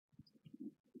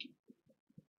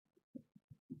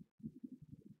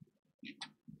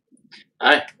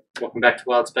Hi, welcome back to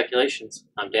Wild Speculations.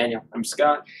 I'm Daniel. I'm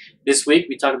Scott. This week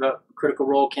we talk about Critical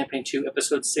Role Campaign 2,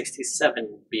 Episode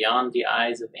 67, Beyond the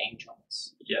Eyes of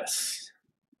Angels. Yes.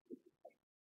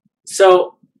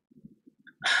 So,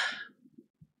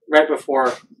 right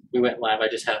before we went live, I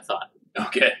just had a thought.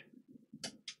 Okay.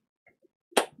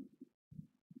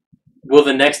 Will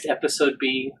the next episode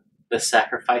be The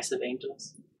Sacrifice of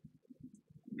Angels?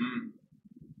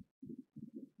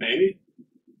 Maybe.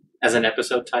 As an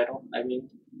episode title, I mean.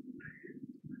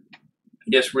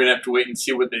 I guess we're going to have to wait and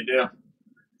see what they do.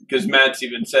 Because Matt's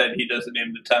even said he doesn't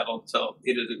name the title until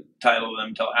he doesn't title them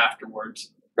until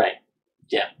afterwards. Right.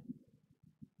 Yeah.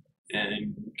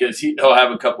 And because he'll have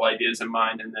a couple ideas in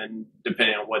mind, and then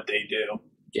depending on what they do.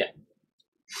 Yeah.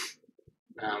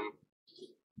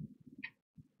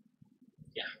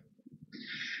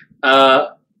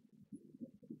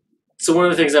 So one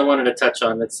of the things I wanted to touch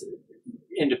on that's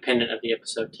independent of the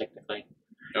episode technically,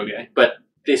 Okay. but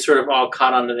they sort of all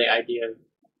caught onto the idea of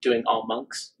doing all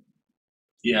monks.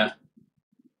 Yeah.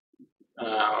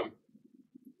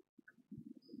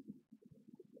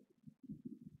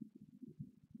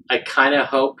 I kind of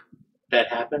hope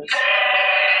that happens,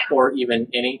 or even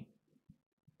any.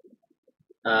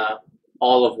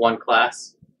 All of one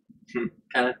class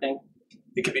kind of thing.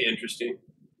 It could be interesting.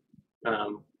 I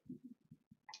Um,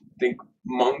 think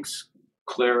monks,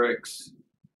 clerics,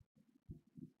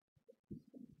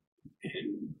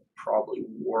 and probably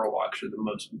warlocks are the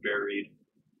most varied.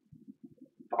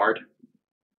 Bard.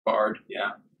 Bard,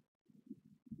 yeah.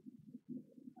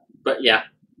 But yeah.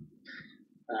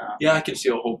 Yeah, I can see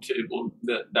a whole table,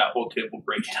 that whole table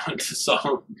breaking down to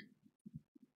song.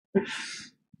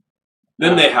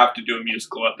 Then they have to do a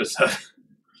musical episode.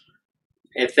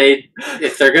 If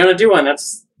they're gonna do one,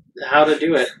 that's how to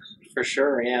do it for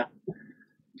sure. Yeah.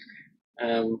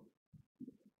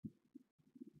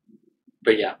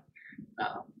 But yeah,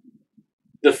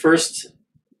 the first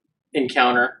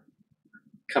encounter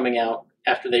coming out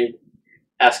after they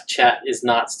ask chat is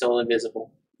not still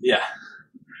invisible. Yeah.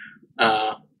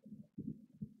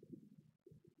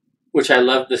 Which I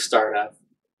love the start of.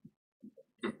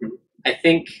 I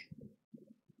think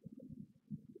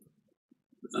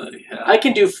Yeah. I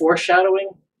can do foreshadowing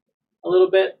a little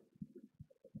bit.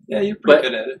 Yeah, you're pretty But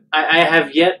good at it. I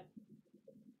have yet.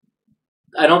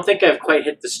 I don't think I've quite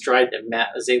hit the stride that Matt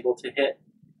is able to hit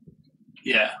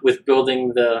Yeah. with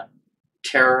building the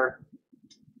terror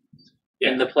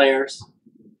in the players,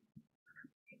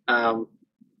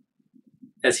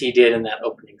 as he did in that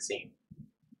opening scene.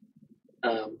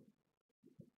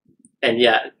 And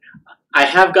yeah, I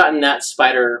have gotten that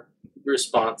spider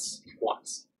response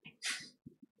once.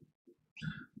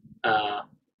 I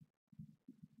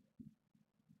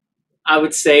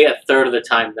would say a third of the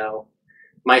time, though,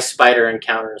 my spider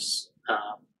encounters,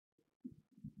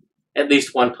 at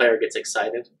least one player gets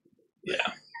excited.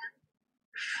 Yeah.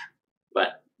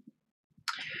 But,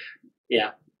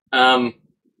 yeah.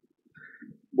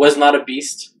 Was not a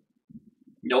beast.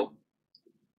 Nope.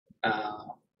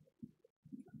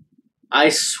 I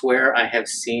swear I have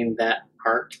seen that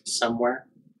art somewhere,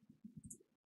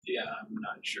 Yeah, I'm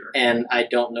not sure. and I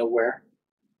don't know where.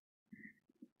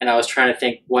 And I was trying to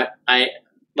think what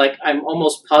I'm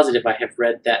almost positive I have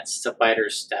read that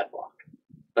spider's stat block,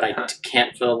 but I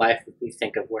can't for the life of me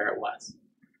think of where it was,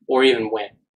 or even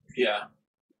when. Yeah.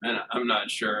 And I'm not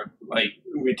sure. Like,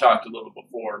 we talked a little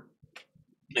before,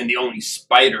 and the only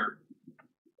spider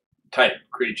type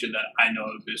creature that I know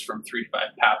of is from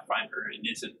 3.5 Pathfinder and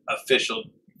isn't official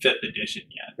 5th edition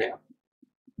yet. Yeah.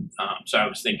 So I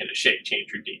was thinking a shape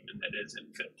changer demon that is in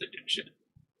 5th edition.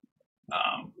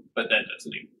 But that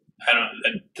doesn't, I don't know,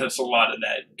 that's a lot of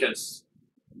that because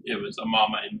it was a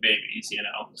mama and babies,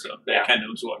 so that kind of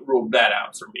was what ruled that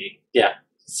out for me. Yeah,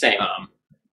 same.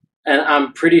 And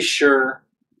I'm pretty sure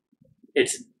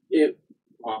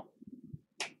well,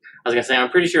 I was going to say I'm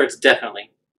pretty sure it's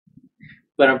definitely,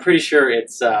 but I'm pretty sure it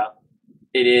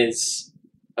is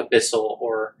abyssal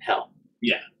or hell.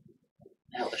 Yeah.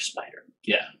 Hellish spider.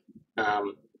 Yeah.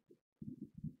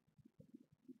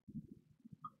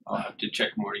 I'll have to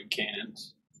check morning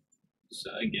cannons. So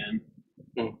again.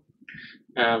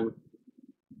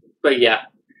 But yeah,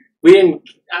 we didn't.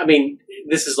 I mean,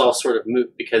 this is all sort of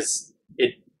moot because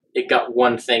it got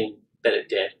one thing that it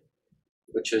did,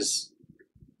 which was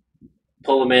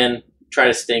pull them in, try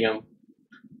to sting them.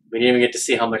 We didn't even get to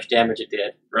see how much damage it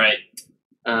did. Right.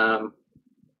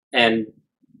 And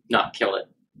not kill it.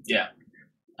 Yeah.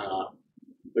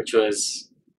 Which was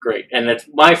great, and it's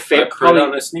my favorite. Probably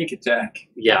on a sneak attack.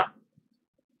 Yeah.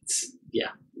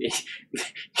 Yeah. You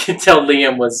can tell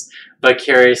Liam was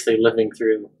vicariously living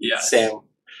through Sam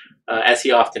as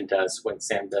he often does when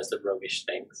Sam does the roguish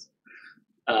things.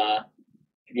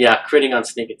 Yeah, critting on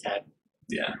sneak attack.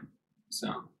 Yeah.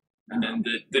 So, and then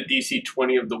the DC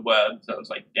 20 of the webs, I was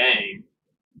like, dang.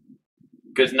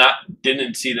 Because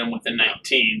didn't see them with a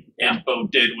 19, and Bo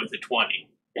did with a 20.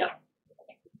 Yeah.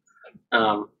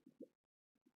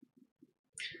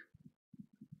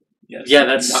 Yes, yeah,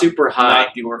 that's super high.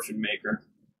 Not the Orphan Maker.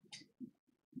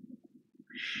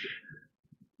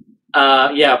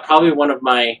 Yeah, probably one of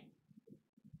my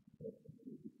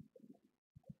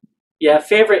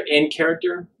favorite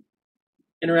in-character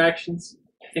interactions.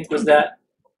 I think was that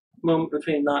moment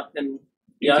between Not and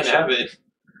Yasha. You can have it.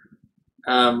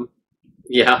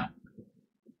 Yeah.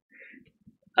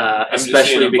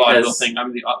 Especially because thing.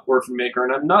 I'm the Orphan Maker,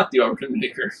 and I'm not the Orphan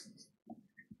Maker.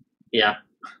 Yeah.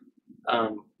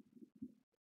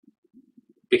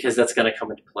 Because that's going to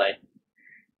come into play,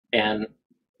 and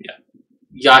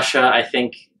Yasha, I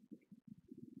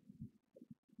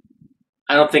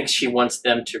don't think she wants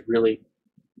them to really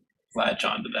latch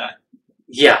onto that.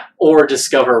 Yeah, or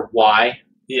discover why.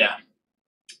 Yeah.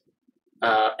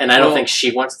 And I don't think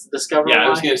she wants to discover why. Yeah, I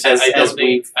was going to say,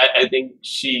 I think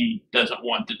she doesn't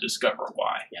want to discover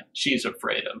why. Yeah. She's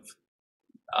afraid of.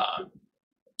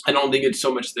 I don't think it's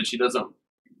so much that she doesn't.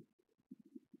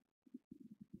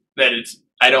 That it's,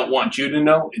 I don't want you to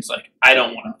know. It's like, I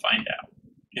don't want to find out.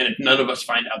 And if none of us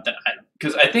find out, then I don't.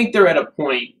 Because I think they're at a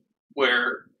point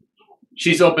where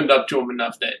she's opened up to him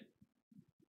enough that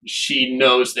she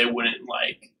knows they wouldn't,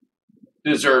 like,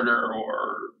 desert her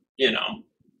or, you know.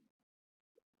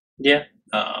 Yeah.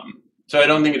 So I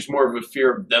don't think it's more of a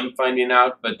fear of them finding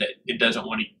out, but that she doesn't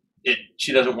want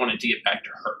it to get back to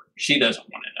her. She doesn't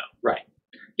want to know. Right.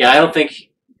 Yeah, I don't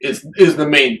think is the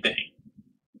main thing.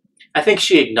 I think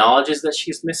she acknowledges that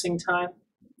she's missing time,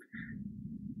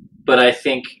 but I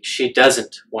think she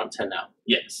doesn't want to know.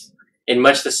 Yes. In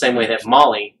much the same way that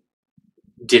Molly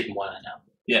didn't want to know.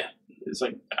 Yeah. It's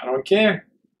like, I don't care.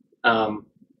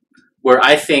 Where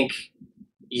I think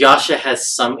Yasha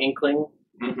has some inkling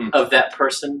of that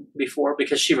person before,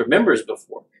 because she remembers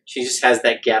before. She just has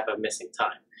that gap of missing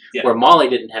time. Yeah. Where Molly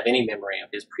didn't have any memory of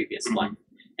his previous life.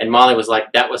 And Molly was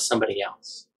like, that was somebody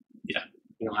else. Yeah.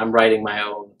 You know, I'm writing my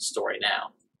own story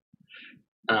now.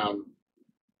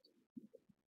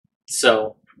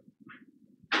 So,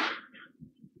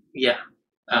 yeah.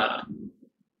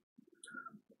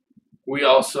 We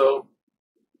also,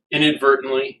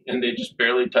 inadvertently, and they just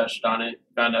barely touched on it,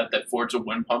 found out that Ford's a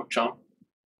wind pump chump.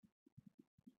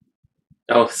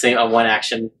 Oh, same on one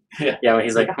action. Yeah. Yeah, when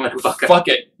he's like, I'm gonna fuck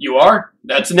it. You are?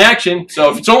 That's an action. So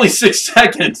if it's only 6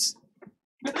 seconds,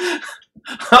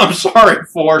 I'm sorry,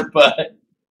 Ford, but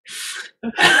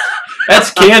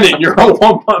that's canon. You're a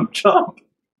one pump chump.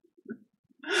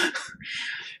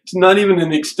 It's not even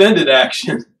an extended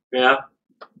action. Yeah.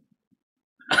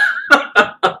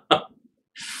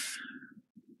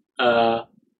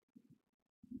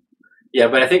 Yeah,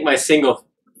 but I think my single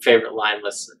favorite line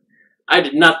was, I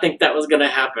did not think that was going to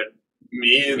happen.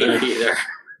 Me either. Me either.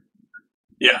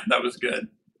 Yeah, that was good.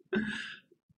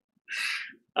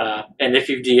 And if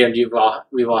you've DM'd,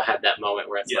 we've all had that moment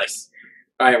where it's like,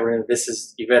 all right,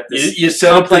 you've got this you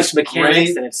set up this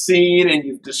mechanics great scene and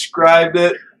you've described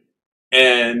it,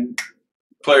 and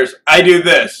players, I do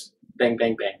this. Bang,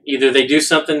 bang, bang. Either they do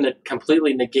something that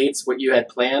completely negates what you had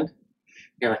planned.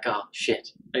 You're like, oh,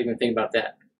 shit. I didn't even think about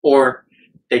that. Or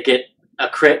they get a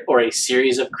crit or a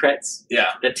series of crits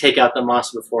that take out the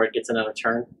monster before it gets another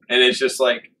turn. And it's just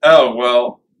like, oh,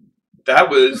 well, that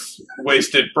was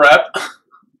wasted prep.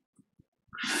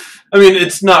 I mean,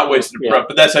 it's not wasted prep,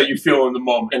 but that's how you feel in the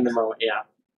moment. In the moment, yeah.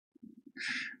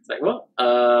 It's like, well,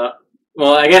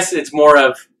 I guess it's more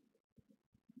of,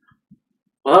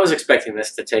 well, I was expecting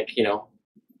this to take,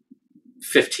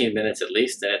 15 minutes at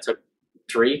least, and it took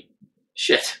 3.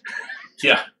 Shit.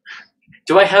 Yeah.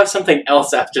 Do I have something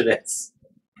else after this?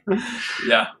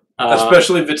 Yeah.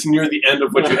 Especially if it's near the end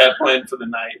of what you had planned for the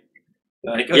night.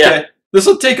 Like, okay, this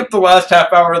will take up the last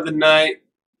half hour of the night.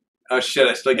 Oh shit,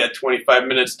 I still got 25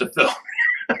 minutes to fill.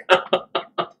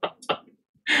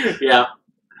 Yeah.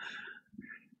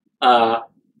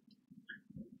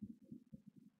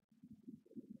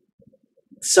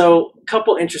 So, a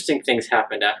couple interesting things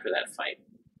happened after that fight.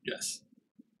 Yes.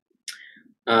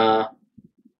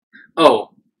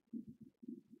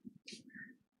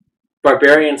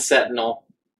 Barbarian Sentinel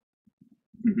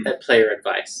at player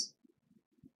advice.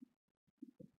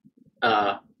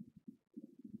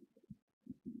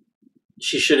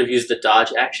 She should have used the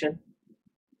dodge action.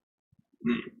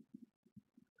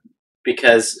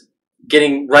 Because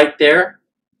getting right there,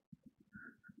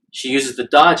 she uses the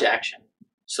dodge action.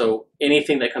 So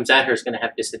anything that comes at her is going to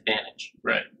have disadvantage.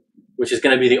 Right. which is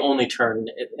going to be the only turn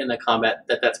in the combat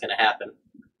that's going to happen,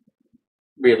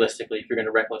 realistically, if you're going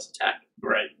to reckless attack.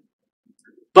 Right.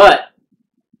 But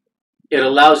it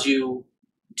allows you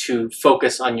to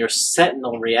focus on your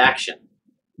sentinel reaction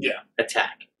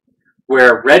attack,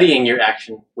 where readying your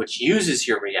action, which uses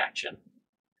your reaction,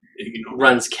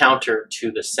 runs counter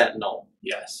to the sentinel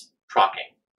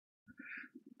proccing.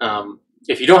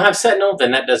 If you don't have sentinel, then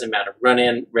that doesn't matter. Run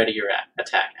in, ready your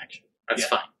attack action. That's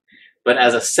fine. But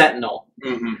as a sentinel,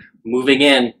 moving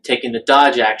in, taking the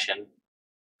dodge action,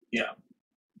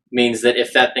 means that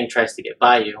if that thing tries to get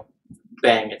by you,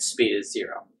 bang, its speed is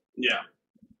 0. Yeah.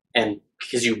 And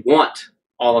because you want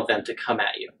all of them to come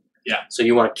at you. Yeah. So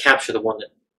you want to capture the one that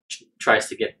tries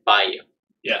to get by you.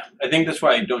 Yeah. I think that's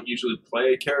why I don't usually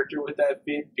play a character with that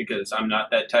feat, because I'm not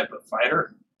that type of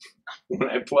fighter when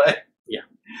I play. Yeah.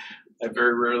 I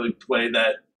very rarely play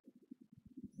that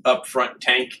upfront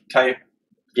tank type.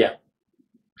 Yeah.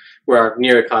 Where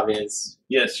Nirikov is.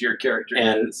 Yes, your character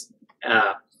is.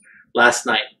 Last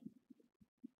night,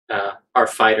 our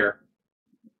fighter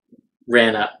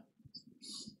ran up,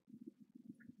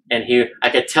 and I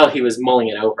could tell he was mulling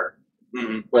it over,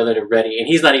 whether to ready. And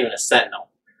he's not even a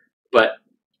sentinel, but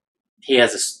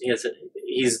he's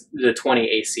the 20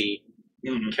 AC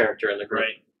character in the group,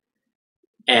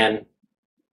 and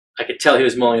I could tell he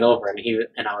was mulling it over,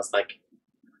 and I was like,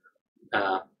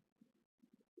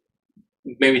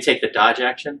 maybe take the dodge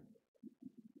action,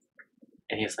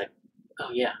 and he was like, oh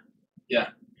yeah.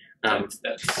 Yeah.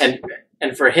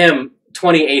 And for him,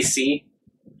 20 AC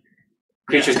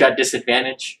creatures got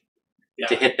disadvantage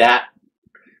to hit that.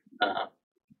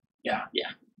 Yeah.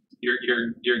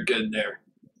 You're good there.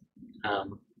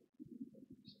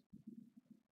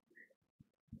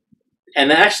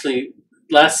 And actually,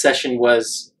 last session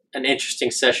was an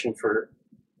interesting session for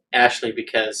Ashley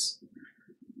because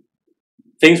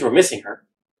things were missing her.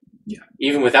 Yeah.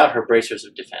 Even without her bracers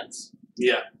of defense.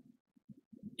 Yeah.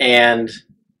 And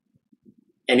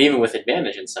even with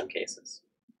advantage in some cases.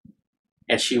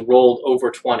 And she rolled over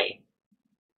 20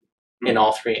 in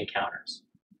all 3 encounters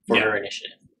for her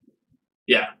initiative.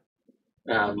 Yeah.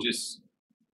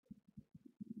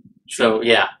 So,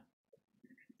 yeah.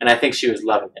 And I think she was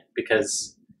loving it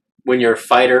because when you're a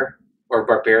fighter or a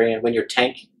barbarian, when your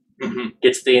tank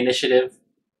gets the initiative,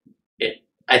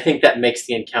 I think that makes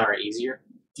the encounter easier.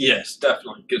 Yes,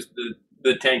 definitely. Because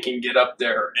the tank can get up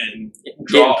there and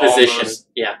draw get in position. All those,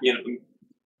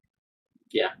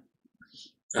 yeah.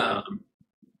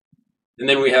 And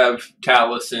then we have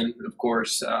Taliesin, of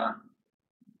course.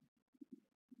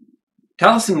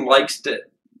 Taliesin likes to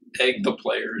egg the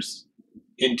players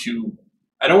into,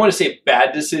 I don't want to say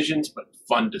bad decisions, but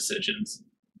fun decisions.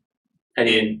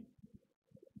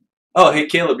 Oh, hey,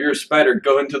 Caleb, you're a spider.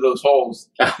 Go into those holes.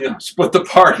 Split the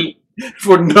party.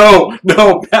 No,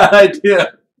 bad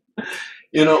idea.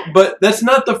 But that's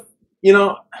not the,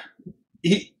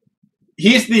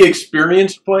 he's the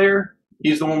experienced player.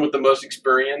 He's the one with the most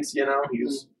experience,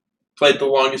 He's played the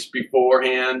longest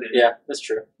beforehand. Yeah, that's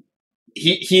true.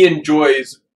 He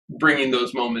enjoys bringing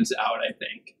those moments out, I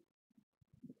think.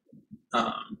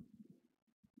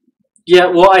 Yeah,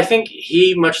 well, I think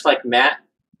he, much like Matt,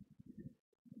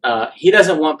 he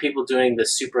doesn't want people doing the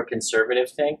super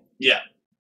conservative thing. Yeah.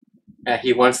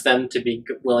 He wants them to be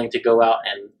willing to go out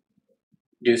and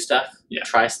do stuff,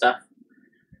 try stuff.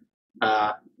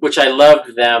 Which I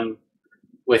loved them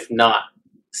with not.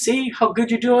 See how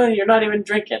good you're doing? You're not even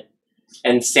drinking.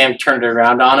 And Sam turned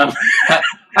around on him.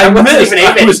 I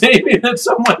was aiming at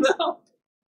someone else.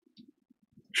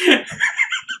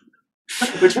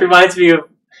 Which reminds me of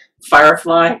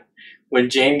Firefly, when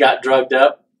Jane got drugged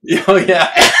up. Oh,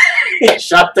 yeah. He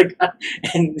shot the gun,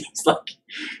 and he's like,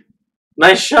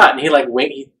 nice shot. And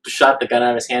he shot the gun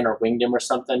out of his hand or winged him or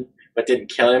something, but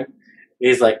didn't kill him.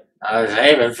 He's like, I was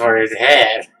aiming for his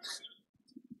head.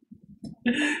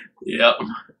 Yep.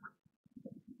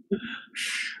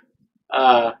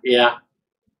 Yeah.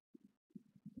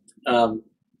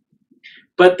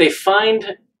 But they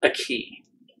find a key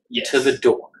to the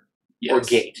door, or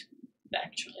gate,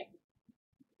 actually,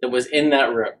 that was in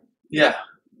that room. Yeah.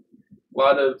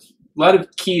 A lot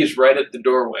of keys right at the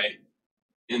doorway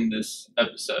in this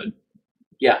episode.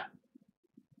 Yeah.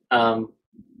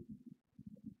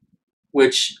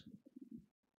 Which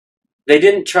they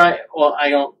didn't try. Well,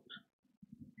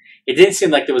 it didn't seem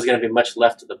like there was going to be much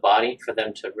left of the body for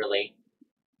them to really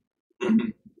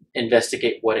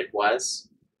investigate what it was.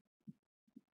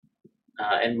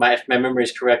 And if my memory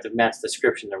is correct of Matt's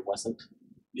description, there wasn't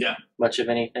much of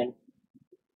anything.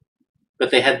 But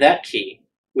they had that key,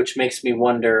 which makes me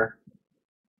wonder.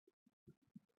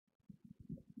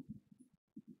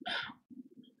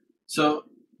 So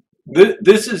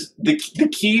This is the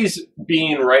keys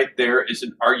being right there is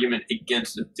an argument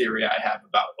against the theory I have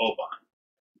about Oban.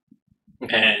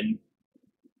 Okay. And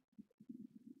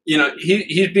you know,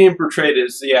 he's being portrayed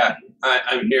as, yeah,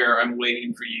 I'm here, I'm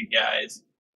waiting for you guys.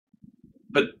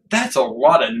 But that's a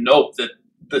lot of nope that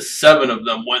the 7 of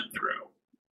them went through.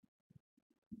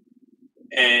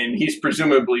 And he's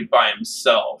presumably by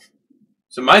himself.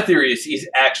 So my theory is he's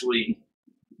actually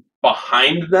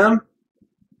behind them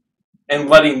and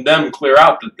letting them clear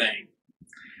out the thing.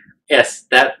 Yes,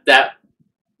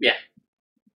 yeah.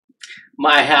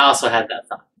 I also had that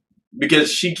thought.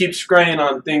 Because she keeps scrying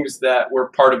on things that were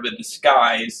part of a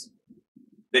disguise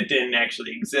that didn't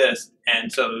actually exist,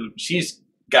 and so she's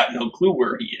got no clue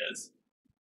where he is.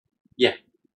 Yeah.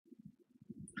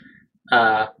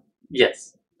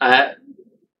 Yes. And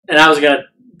I was gonna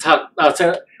talk. I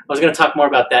was gonna talk more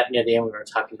about that near the end. We were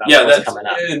talking about what's coming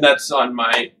up. And that's on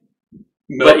my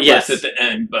note list at the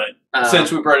end. But since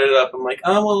we brought it up, I'm like,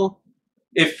 oh well,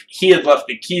 if he had left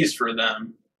the keys for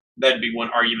them, that'd be one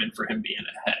argument for him being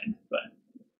ahead. But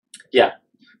yeah.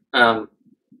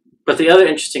 But the other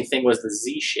interesting thing was the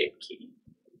Z-shaped key.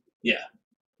 Yeah.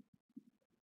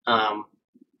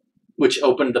 Which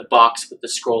opened the box with the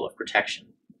scroll of protection.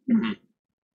 Mm-hmm.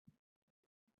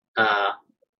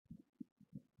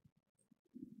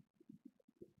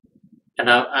 And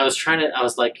I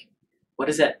was like, what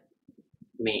does that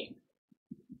mean?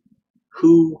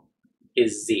 Who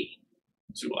is Z?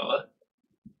 Zuela.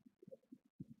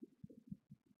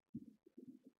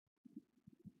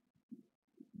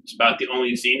 It's about the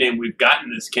only Z name we've got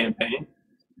in this campaign.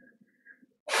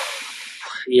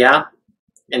 Yeah.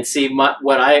 And see,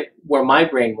 where my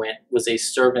brain went was a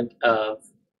servant of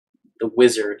the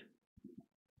wizard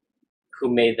who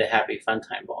made the Happy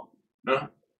Funtime Ball. Oh.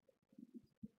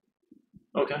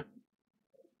 Okay.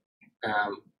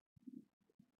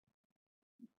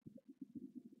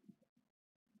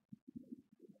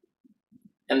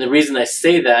 And the reason I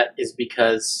say that is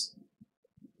because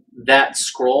that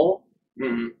scroll,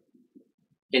 mm-hmm.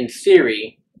 in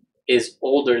theory, is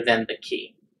older than the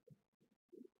key.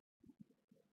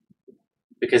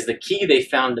 Because the key they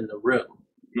found in the room,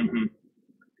 mm-hmm.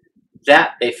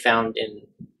 that they found in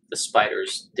the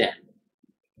spider's den.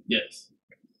 Yes.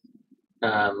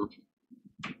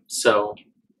 So,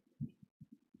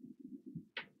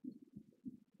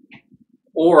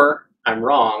 or I'm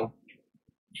wrong,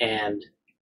 and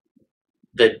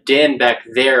the den back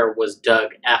there was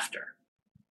dug after,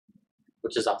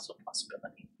 which is also a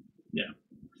possibility. Yeah.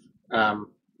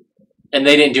 And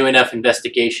they didn't do enough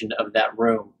investigation of that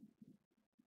room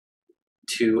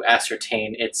to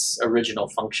ascertain its original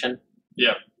function.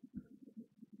 Yeah.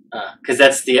 Because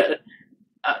that's the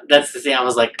thing. I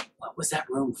was like, what was that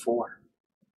room for?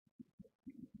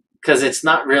 Because it's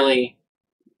not really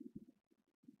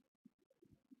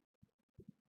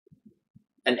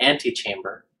an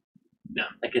antechamber. No.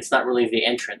 Like, it's not really the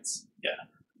entrance.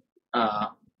 Yeah.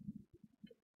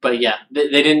 But yeah, they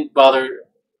didn't bother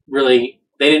really.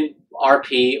 They didn't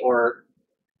RP or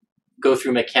go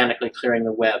through mechanically clearing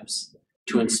the webs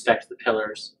to mm-hmm. inspect the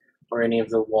pillars or any of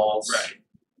the walls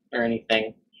or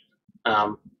anything.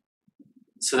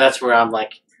 So that's where I'm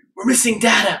like, we're missing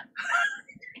data.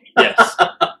 Yes.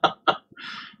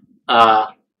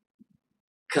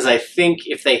 Because I think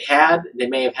if they had, they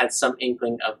may have had some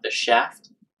inkling of the shaft,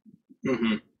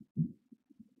 mm-hmm.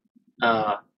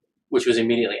 Which was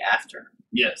immediately after.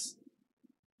 Yes.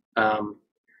 Do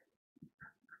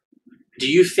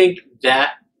you think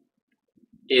that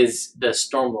is the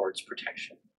Stormlord's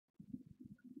protection?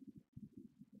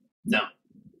 No.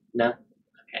 No?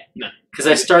 Okay. No. Because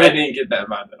I didn't get that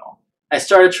vibe at all. I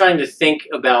started trying to think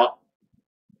about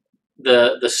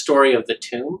the story of the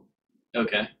tomb.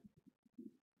 Okay.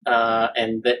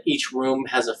 And that each room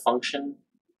has a function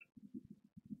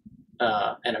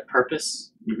and a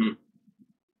purpose. Mm-hmm.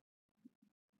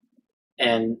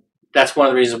 And that's one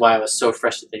of the reasons why I was so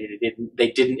frustrated that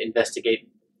they didn't investigate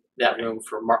that room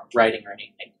for writing or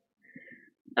anything.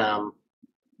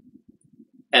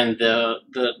 And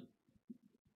the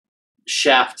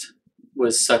shaft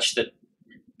was such that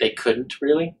they couldn't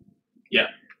really. Yeah.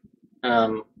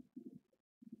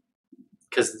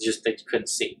 Because they couldn't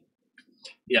see.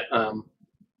 Yeah.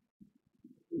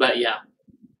 But yeah.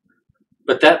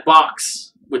 But that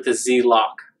box with the Z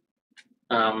lock,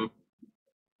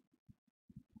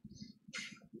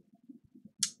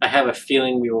 I have a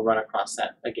feeling we will run across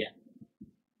that again.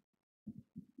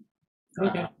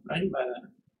 Okay, I can buy that.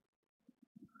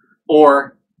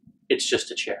 Or it's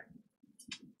just a chair.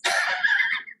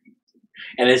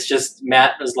 And it's just,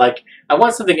 Matt was like, I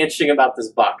want something interesting about this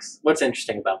box. What's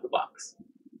interesting about the box?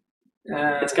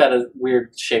 It's got a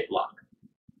weird shaped lock.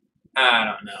 I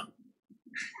don't know.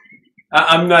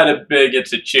 I'm not a big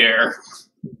it's a chair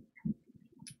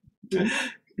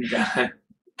guy.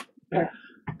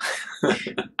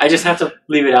 I just have to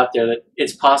leave it out there that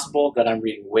it's possible that I'm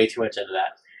reading way too much into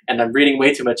that. And I'm reading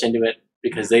way too much into it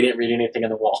because they didn't read anything on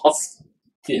the walls.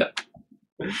 Yeah.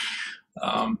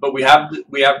 But we have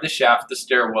the shaft, the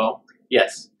stairwell.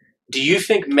 Yes. Do you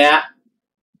think Matt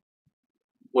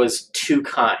was too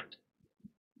kind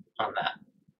on that?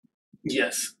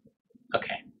 Yes.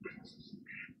 Okay.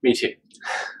 Me too.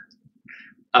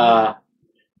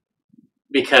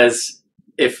 Because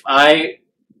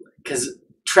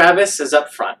Travis is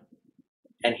up front,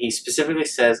 and he specifically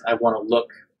says, I want to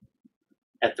look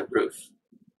at the roof.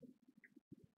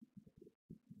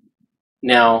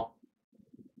 Now,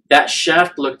 that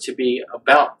shaft looked to be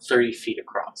about 30 feet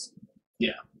across.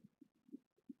 Yeah.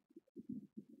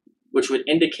 Which would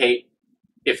indicate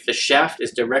if the shaft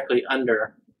is directly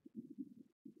under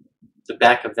the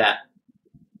back of that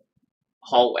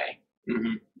hallway,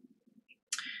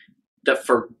 that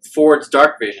for Ford's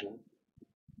dark vision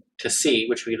to see,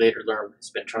 which we later learned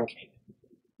has been truncated,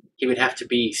 he would have to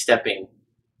be stepping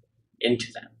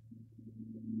into that.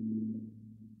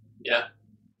 Yeah.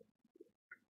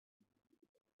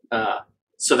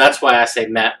 So that's why I say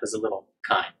Matt was a little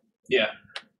kind. Yeah.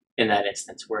 In that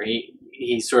instance, where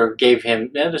he sort of gave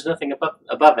him, there's nothing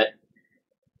above it,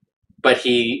 but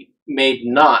he made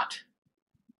not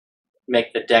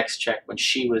make the dex check when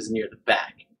she was near the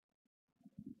back.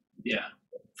 Yeah.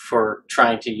 For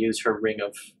trying to use her ring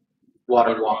of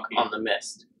water walk on the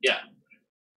mist. Yeah.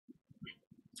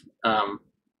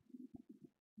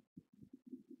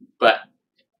 But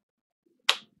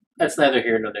that's neither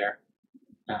here nor there.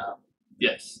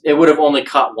 Yes. It would have only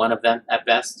caught one of them at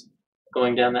best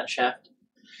going down that shaft.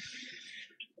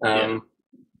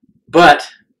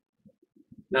 But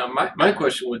now my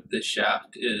question with this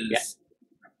shaft is, yeah.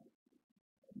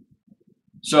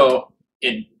 So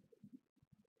in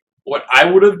what I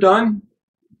would have done,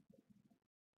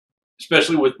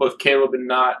 especially with both Caleb and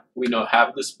Not, we know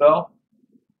have the spell,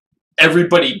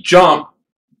 everybody jump,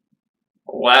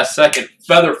 last second,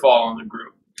 feather fall on the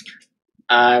group.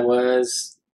 I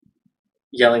was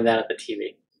yelling that at the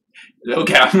TV.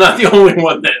 Okay, I'm not the only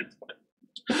one then.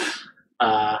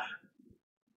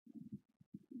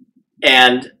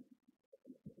 And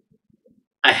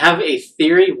I have a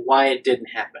theory why it didn't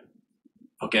happen.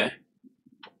 Okay.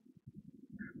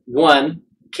 One,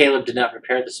 Caleb did not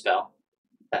prepare the spell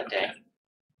that day.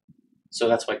 So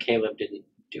that's why Caleb didn't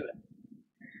do it.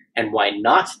 And why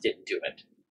Not didn't do it.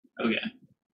 Okay.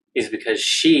 Is because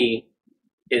she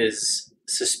is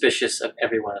suspicious of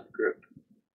everyone in the group.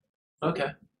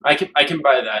 Okay. I can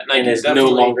buy that. And is no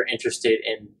longer interested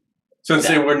in since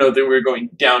they were going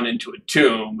down into a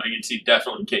tomb, I can see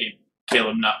definitely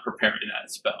Caleb not preparing that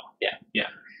spell. Yeah. Yeah.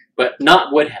 But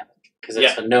Not would have it, because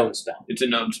it's a known spell. It's a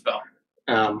known spell.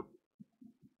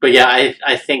 But yeah,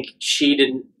 I think she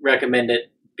didn't recommend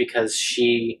it because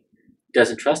she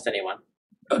doesn't trust anyone.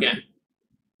 Okay.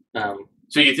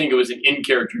 So you think it was an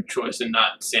in-character choice and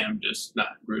not Sam just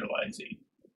not realizing?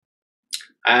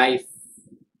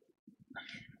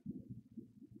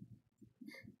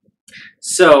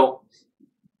 So,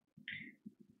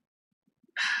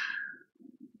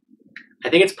 I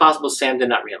think it's possible Sam did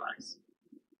not realize.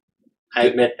 I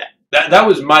admit that. That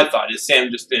was my thought, is Sam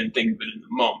just didn't think of it in the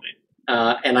moment.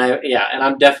 And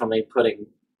I'm definitely putting...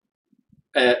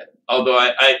 although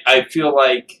I feel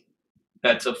like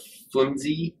that's a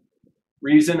flimsy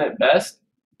reason at best.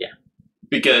 Yeah.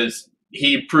 Because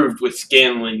he proved with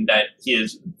Scanlan that he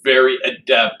is very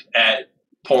adept at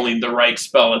pulling the right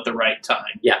spell at the right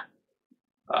time. Yeah.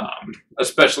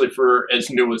 Especially for as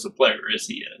new as a player as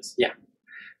he is. Yeah.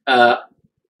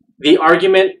 The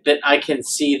argument that I can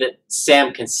see that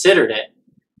Sam considered it,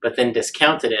 but then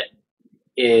discounted it,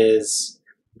 is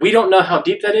we don't know how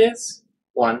deep that is,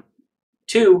 one.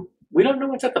 Two, we don't know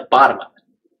what's at the bottom of it.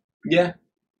 Yeah.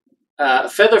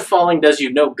 Feather falling does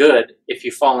you no good if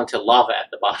you fall into lava at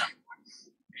the bottom.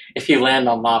 If you land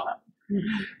on lava.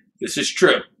 This is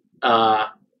true.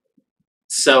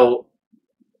 So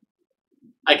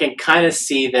I can kind of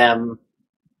see them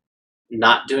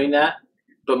not doing that,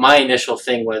 but my initial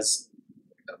thing was,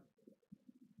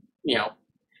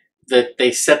 that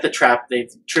they set the trap, they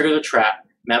trigger the trap,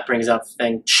 Matt brings out the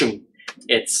thing, choom,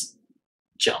 it's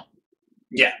jump.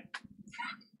 Yeah.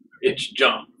 It's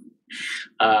jump.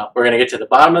 We're going to get to the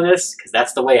bottom of this, because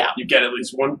that's the way out. You've got at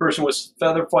least one person with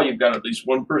feather fall, you've got at least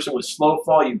one person with slow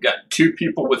fall, you've got two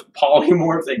people with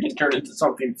polymorph that can turn into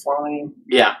something flying.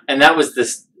 Yeah, and that was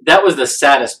the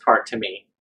saddest part to me,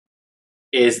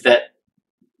 is that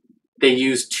they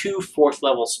use 2 4th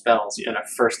level spells when a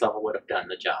 1st level would have done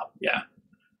the job. Yeah.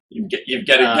 You've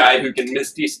got a guy who can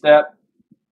Misty Step,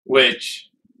 which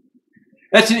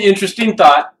that's an interesting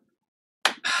thought.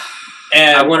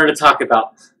 And I wanted to talk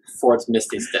about Ford's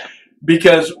Misty Step.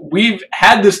 Because we've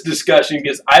had this discussion,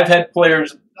 because I've had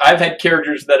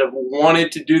characters that have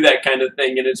wanted to do that kind of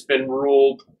thing, and it's been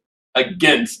ruled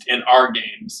against in our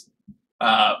games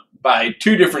by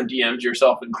 2 different DMs,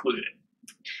 yourself included.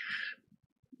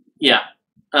 Yeah.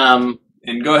 And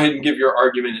go ahead and give your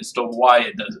argument as to why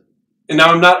it doesn't. And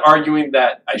now I'm not arguing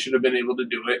that I should have been able to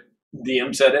do it.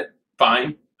 DM said it.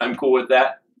 Fine. I'm cool with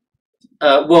that.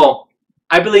 Well,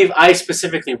 I believe I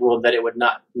specifically ruled that it would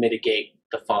not mitigate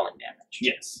the falling damage.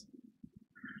 Yes.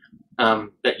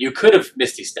 That you could have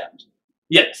Misty Stepped.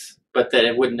 Yes. But that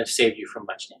it wouldn't have saved you from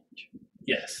much damage.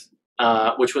 Yes.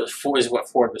 Which is what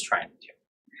Ford was trying to do.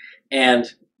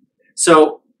 And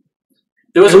so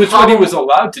there was what he was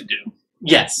allowed to do.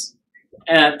 Yes.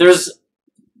 And there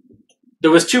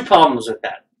was 2 problems with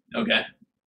that. Okay.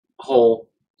 Whole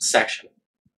section.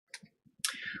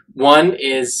 One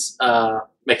is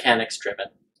mechanics driven,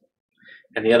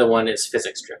 and the other one is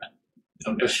physics driven,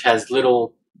 which has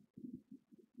little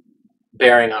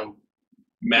bearing on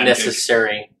magic.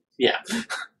 Necessary. Yeah,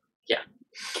 yeah,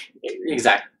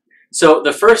 exactly. So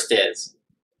the first is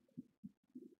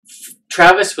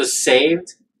Travis was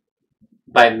saved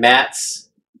by Matt's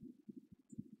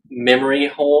memory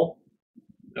hole.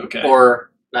 Okay.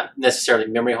 Or not necessarily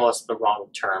memory hole, that's the wrong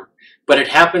term. But it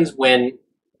happens when,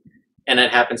 and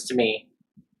it happens to me,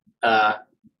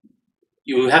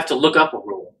 you have to look up a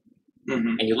rule.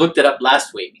 Mm-hmm. And you looked it up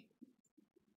last week.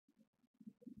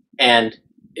 And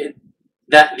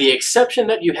the exception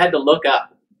that you had to look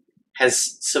up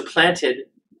has supplanted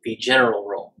the general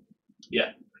rule.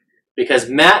 Yeah. Because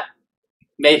Matt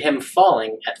made him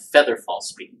falling at feather fall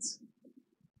speeds.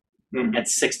 Mm-hmm. At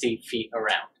 60 feet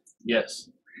around. Yes.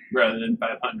 Rather than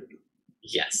 500.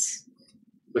 Yes.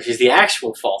 Which is the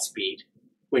actual fall speed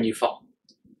when you fall.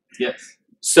 Yes.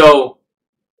 So,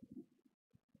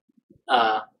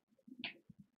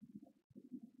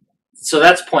 so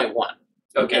that's point 1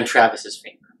 in Travis's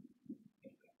favor.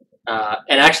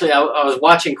 And actually, I was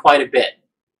watching quite a bit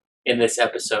in this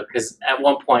episode, because at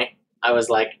one point I was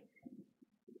like,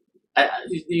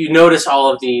 you notice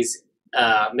all of these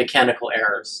mechanical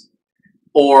errors,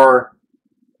 or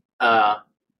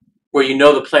where you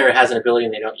know the player has an ability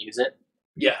and they don't use it.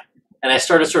 Yeah. And I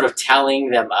started sort of tallying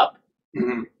them up.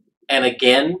 Mm-hmm. And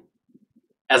again,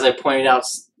 as I pointed out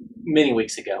many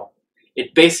weeks ago,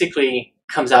 it basically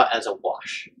comes out as a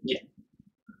wash. Yeah.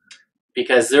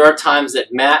 Because there are times that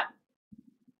Matt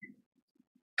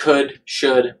could,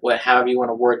 should, however you want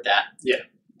to word that,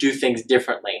 do things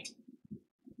differently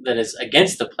that is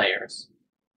against the players.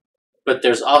 But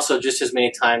there's also just as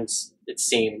many times, it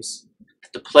seems,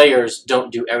 that the players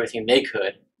don't do everything they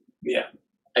could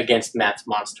against Matt's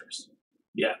monsters.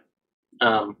 Yeah.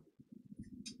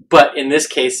 But in this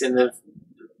case, in the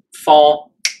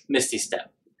fall Misty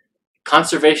Step,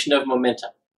 conservation of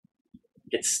momentum.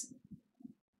 It's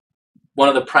one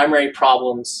of the primary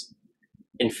problems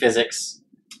in physics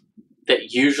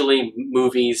that usually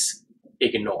movies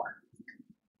ignore.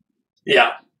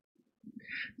 Yeah.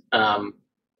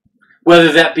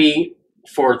 Whether that be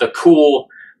for the cool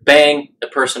bang, the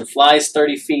person flies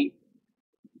 30 feet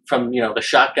from, the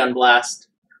shotgun blast,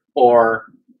 or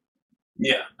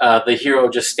the hero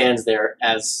just stands there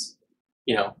as,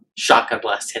 shotgun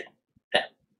blast hit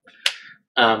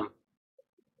them.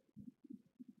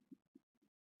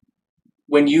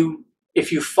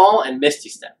 If you fall and Misty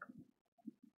Step,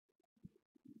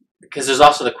 because there's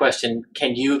also the question,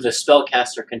 can you, the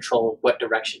spellcaster, control what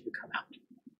direction you come out?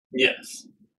 Yes.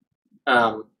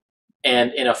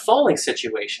 And in a falling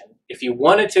situation, if you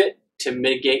wanted to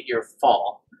mitigate your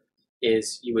fall,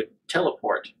 is you would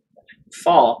teleport,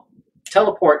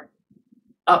 teleport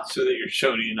up. So that you're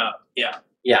shooting up. Yeah.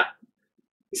 Yeah.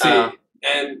 See,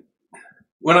 and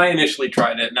when I initially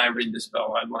tried it and I read the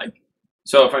spell, I'm like,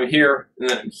 so if I'm here and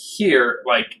then I'm here,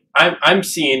 like I'm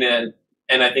seeing it,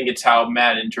 and I think it's how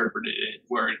Matt interpreted it,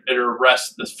 where it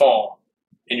arrests the fall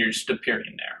and you're just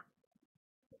appearing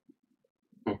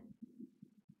there.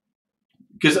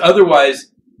 Because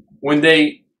otherwise, when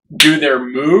they do their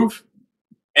move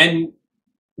and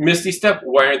Misty Step,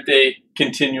 why aren't they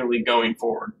continually going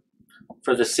forward?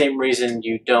 For the same reason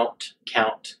you don't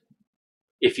count.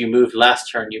 If you moved last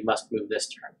turn, you must move this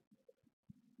turn.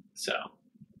 So.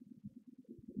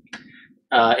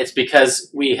 It's because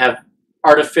we have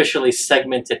artificially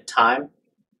segmented time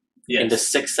into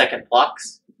 6-second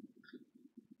blocks.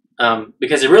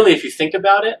 Because really, if you think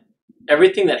about it,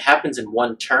 everything that happens in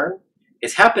one turn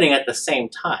is happening at the same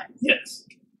time. Yes.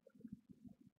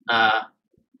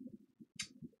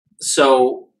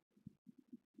 So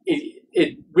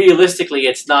realistically,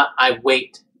 it's not I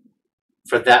wait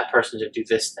for that person to do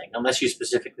this thing, unless you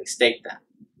specifically state that.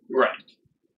 Right.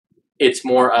 It's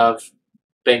more of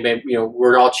bang, bang,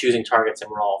 we're all choosing targets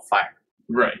and we're all firing.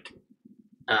 Right.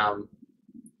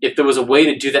 If there was a way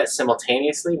to do that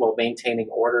simultaneously while maintaining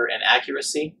order and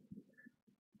accuracy,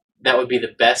 that would be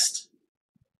the best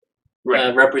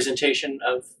representation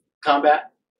of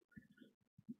combat.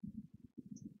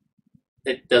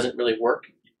 It doesn't really work.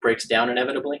 It breaks down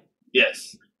inevitably.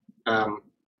 Yes.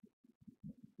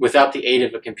 Without the aid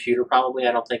of a computer, probably,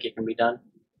 I don't think it can be done.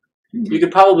 You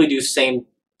could probably do same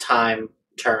time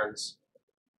turns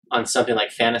on something like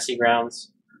Fantasy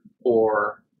Grounds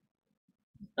or...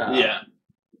 yeah.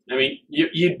 I mean,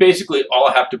 you'd basically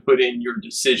all have to put in your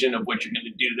decision of what you're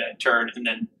going to do that turn and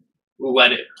then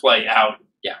let it play out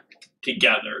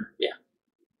together. Yeah.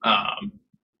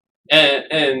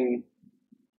 And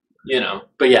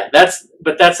But yeah, that's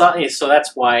so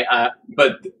that's why.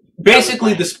 But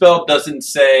basically, the spell doesn't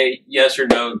say yes or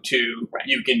no to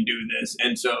you can do this,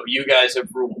 and so you guys have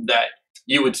ruled that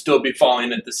you would still be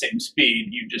falling at the same speed.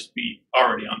 You'd just be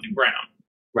already on the ground.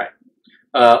 Right.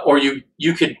 Or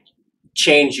you could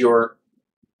change your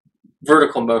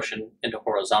vertical motion into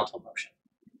horizontal motion.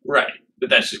 Right. But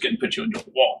that's just going to put you into a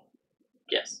wall.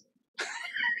 Yes.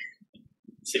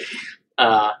 See.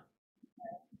 And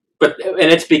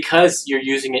it's because you're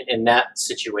using it in that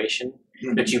situation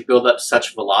that you build up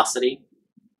such velocity.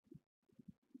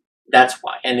 That's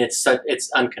why. And it's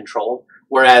uncontrolled.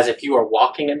 Whereas if you are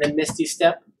walking in the Misty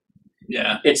Step,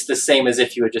 it's the same as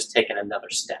if you had just taken another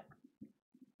step.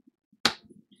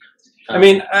 I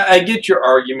mean, I get your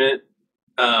argument.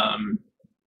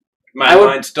 My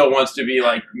mind still wants to be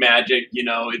like magic,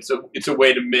 it's a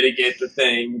way to mitigate the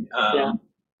thing.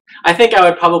 I think I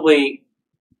would probably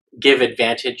give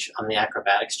advantage on the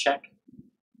acrobatics check.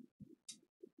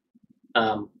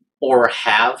 Or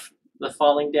have the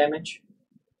falling damage.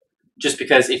 Just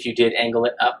because if you did angle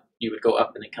it up, you would go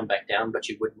up and then come back down, but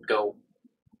you wouldn't go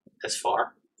as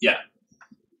far. Yeah.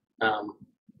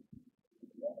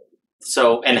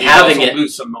 So, and you having also it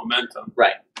lose some momentum.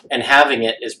 Right. And having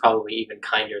it is probably even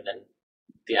kinder than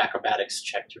the acrobatics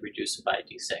check to reduce it by a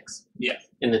d6. Yeah.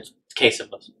 In the case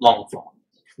of a long fall.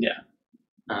 Yeah.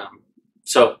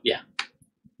 So, yeah.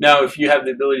 Now, if you have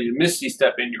the ability to Misty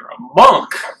Step and you're a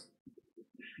monk,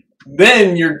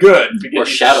 then you're good. Because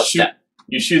or Shadow Step.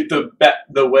 You shoot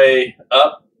the way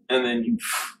up, and then you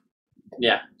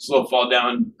slow fall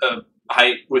down a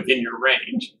height within your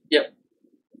range. Yep.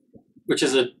 Which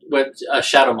is what a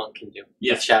Shadow Monk can do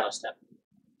with Shadow Step.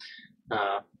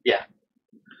 Yeah.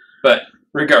 But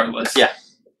regardless. Yeah.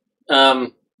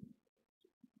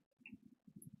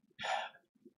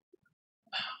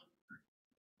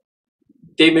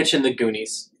 Dave mentioned the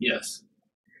Goonies. Yes.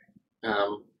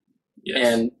 Yes.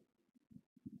 And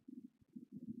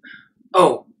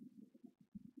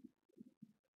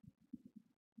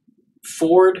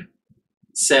Ford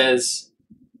says,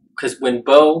 because when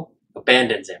Bo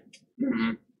abandons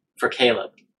him for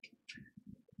Caleb,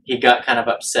 he got kind of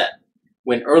upset.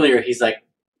 When earlier he's like,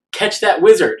 catch that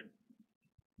wizard.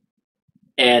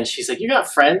 And she's like, you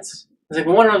got friends? I was like,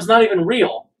 well, one of them's not even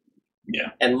real. Yeah.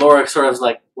 And Laura sort of was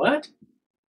like, what?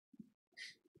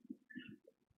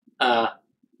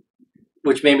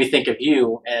 Which made me think of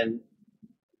you, and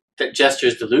that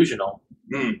Jester's delusional.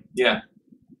 Yeah.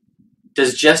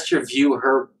 Does Jester view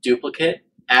her duplicate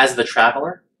as the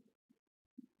Traveler?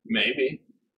 Maybe.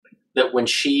 That when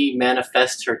she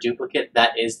manifests her duplicate,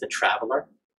 that is the Traveler?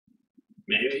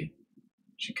 Maybe.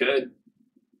 She could.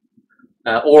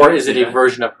 Or is it a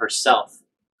version of herself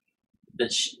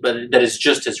that is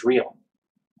just as real?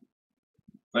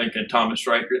 Like a Thomas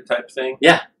Riker type thing?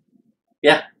 Yeah.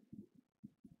 Yeah.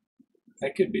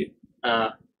 That could be.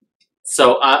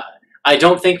 So I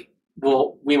don't think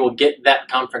we will get that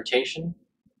confrontation.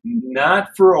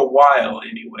 Not for a while,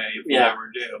 anyway, if we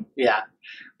ever do. Yeah.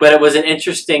 But it was an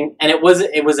interesting, and it was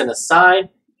an aside.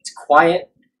 It's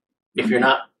quiet. If you're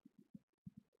not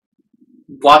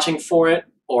watching for it,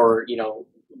 or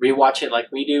rewatch it like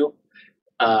we do,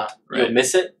 you'll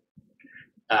miss it.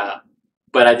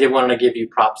 But I did want to give you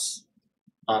props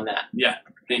on that. Yeah,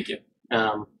 thank you.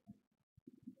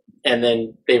 And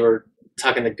then they were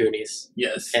talking the Goonies.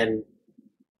 Yes. And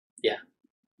yeah.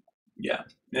 Yeah.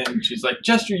 And she's like,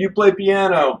 Jester, you play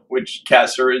piano, which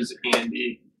casts her as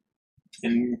Andy.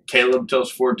 And Caleb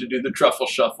tells Ford to do the truffle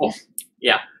shuffle.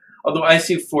 Yeah. Although I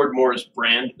see Ford more as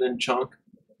Brand than Chunk,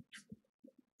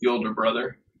 the older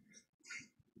brother.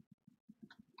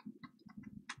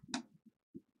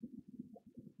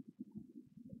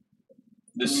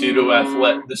 The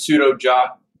pseudo-athlete, the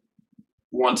pseudo-jock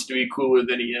wants to be cooler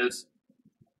than he is.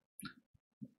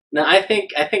 No, I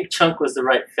think Chunk was the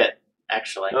right fit,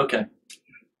 actually. Okay.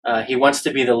 He wants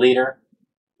to be the leader,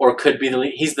 or could be the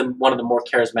leader. He's one of the more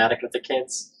charismatic of the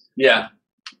kids. Yeah.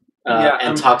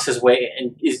 And talks his way,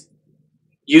 and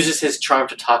uses his charm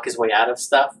to talk his way out of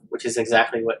stuff, which is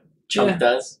exactly what Chunk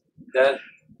does.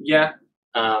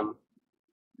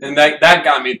 And that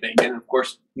got me thinking. Of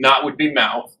course, Not would be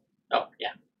Mouth. Oh,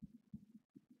 yeah.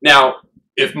 Now,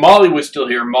 if Molly was still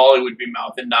here, Molly would be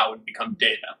Mouth, and Not would become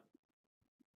Data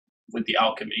with the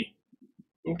alchemy.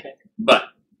 Okay. But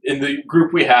in the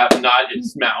group we have, Not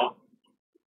is Mouth.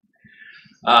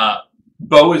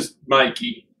 Bo is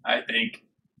Mikey, I think.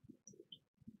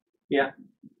 Yeah.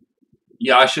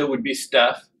 Yasha would be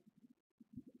Steph,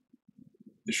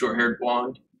 the short-haired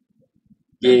blonde.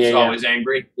 Yeah, always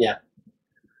angry. Yeah.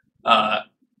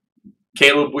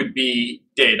 Caleb would be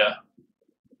Data.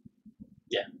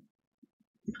 Yeah.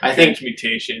 I think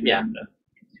Transmutation. Yeah. And,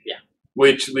 yeah.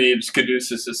 Which leaves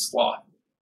Caduceus as Sloth.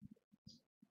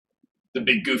 The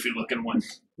big goofy-looking one.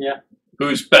 Yeah.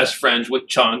 Who's best friends with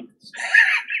Chung.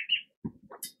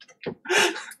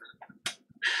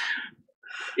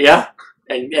 Yeah.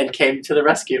 And came to the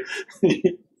rescue.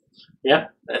 Yeah,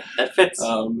 that fits.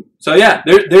 So yeah,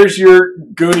 there's your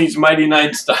Goonies Mighty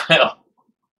Nine style.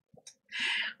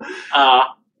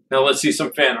 Now let's see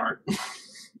some fan art.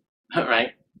 All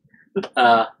right.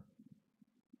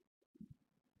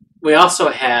 We also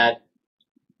had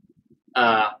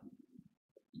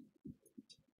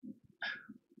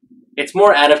it's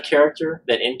more out of character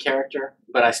than in character,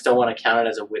 but I still want to count it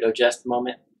as a widow jest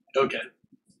moment. Okay.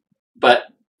 But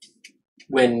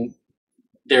when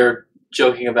they're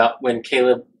joking about when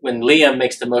Liam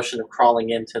makes the motion of crawling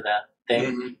into the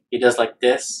thing, he does like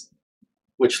this,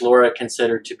 which Laura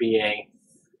considered to be a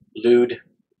lewd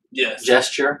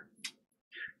gesture.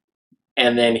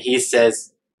 And then he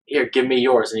says, "Here, give me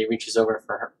yours," and he reaches over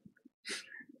for her.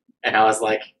 And I was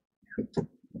like,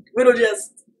 widow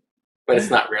jest. But it's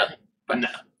not really. But no.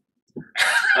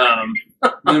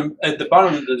 At the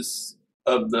bottom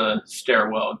of the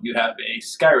stairwell, you have a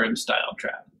Skyrim style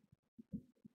trap.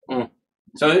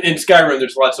 So in Skyrim,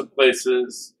 there's lots of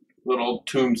places, little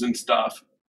tombs and stuff,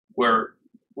 where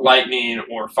lightning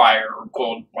or fire or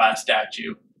cold blast at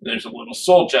you. There's a little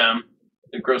soul gem,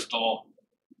 the crystal,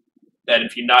 that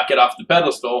if you knock it off the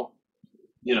pedestal,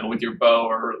 with your bow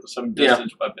or some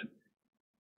distance weapon.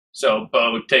 So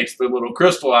Bo takes the little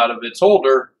crystal out of its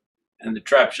holder, and the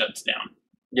trap shuts down.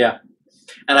 Yeah.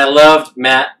 And I loved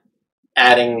Matt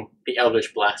adding the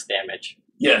Eldritch Blast damage.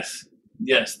 Yes,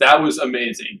 that was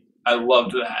amazing. I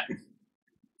loved that.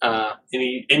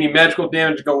 Any magical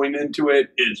damage going into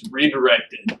it is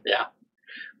redirected. Yeah.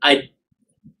 I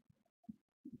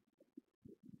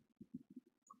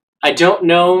don't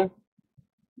know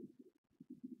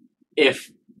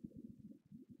if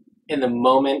in the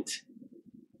moment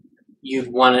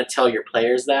you'd want to tell your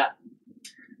players that,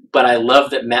 but I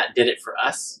love that Matt did it for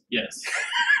us. Yes.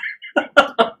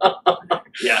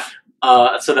 Yeah.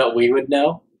 So that we would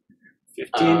know.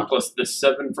 15 plus the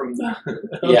 7 from the...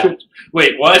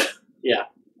 Wait, what? Yeah.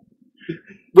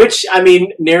 Which, I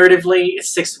mean, narratively,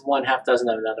 it's 6 of one, half dozen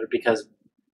of another, because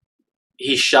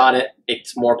he shot it,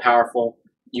 it's more powerful.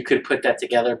 You could put that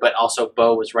together, but also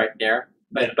Bo was right there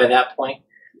by that point,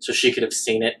 so she could have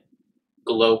seen it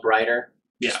glow brighter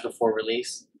just before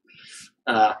release.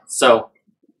 But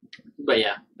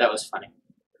yeah, that was funny.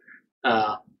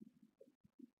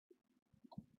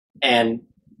 And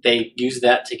they used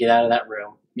that to get out of that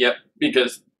room. Yep,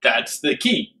 because that's the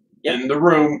key in the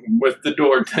room with the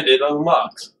door that it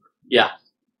unlocks. Yeah.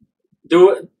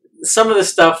 Some of the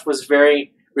stuff was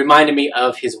reminded me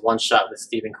of his one-shot with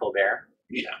Stephen Colbert.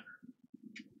 Yeah.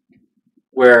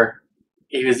 Where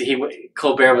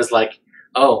Colbert was like,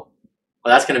 "Oh,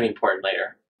 well, that's going to be important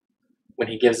later," when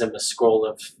he gives him a scroll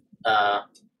of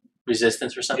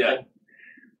resistance or something.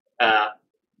 Yeah.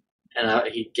 And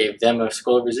he gave them a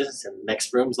scroll of resistance, and the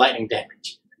next room's lightning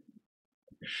damage.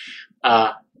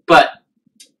 But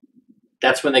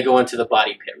that's when they go into the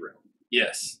body pit room.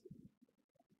 Yes.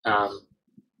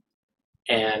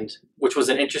 And which was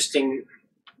an interesting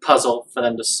puzzle for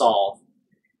them to solve.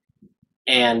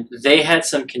 And they had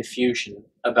some confusion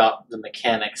about the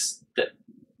mechanics that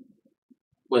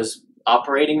was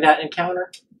operating that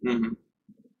encounter. Mm-hmm.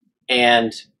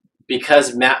 And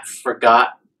because Matt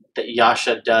forgot that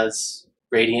Yasha does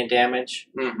radiant damage,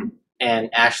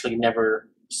 and Ashley never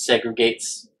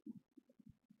segregates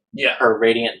her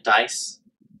radiant dice,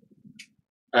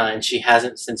 and she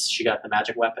hasn't since she got the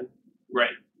magic weapon.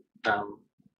 Right.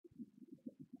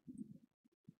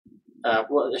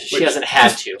 Well, she hasn't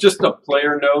had to. Just a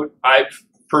player note, I've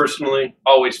personally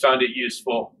always found it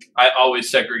useful. I always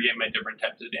segregate my different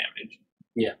types of damage.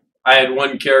 Yeah. I had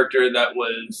one character that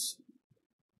was,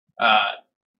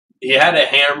 he had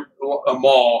a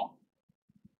maul,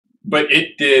 but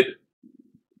it did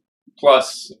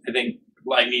plus, I think,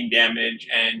 lightning damage,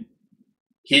 and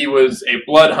he was a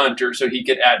blood hunter, so he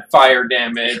could add fire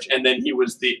damage, and then he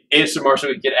was the ASMR, so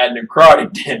he could add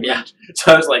necrotic damage. Yeah.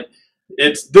 So I was like,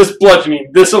 it's this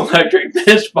bludgeoning, this electric,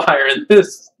 this fire, and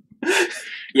this.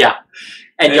 Yeah.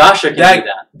 And Yasha can do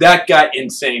that. That got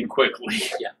insane quickly.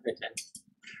 Yeah, it did.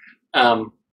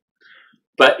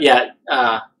 But yeah,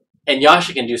 and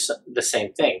Yasha can do the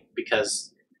same thing,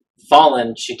 because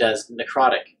Fallen, she does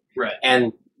necrotic. Right.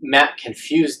 And Matt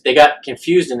they got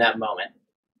confused in that moment,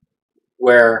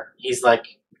 where he's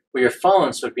like, well, your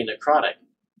Fallen would be necrotic,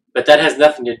 but that has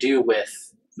nothing to do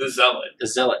with the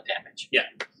zealot damage. Yeah.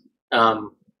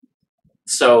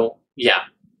 So yeah,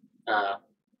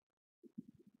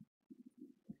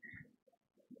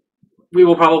 we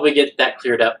will probably get that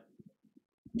cleared up.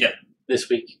 Yeah. This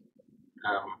week,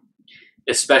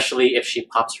 especially if she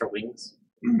pops her wings.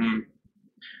 Mm-hmm.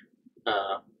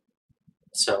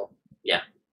 So yeah.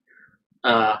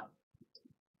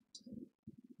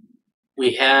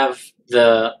 We have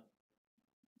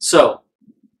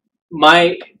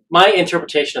my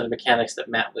interpretation of the mechanics that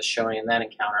Matt was showing in that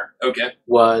encounter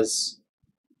was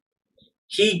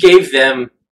he gave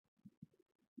them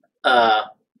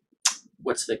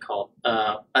what's it called?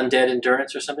 Undead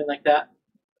endurance or something like that.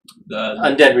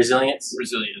 Undead resilience.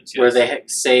 Resilience, yes. Where they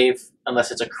save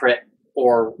unless it's a crit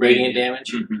or radiant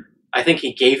damage. Mm-hmm. I think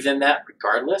he gave them that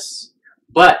regardless.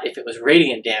 But if it was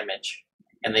radiant damage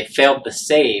and they failed the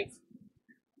save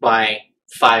by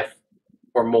 5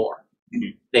 or more,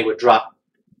 they would drop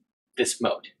this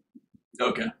mode.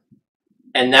 Okay.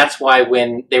 And that's why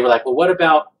when they were like, well, what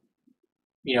about,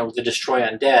 the Destroy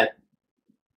Undead?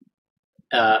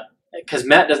 Because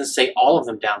Matt doesn't say all of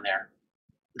them down there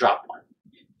drop 1.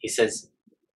 He says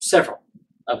several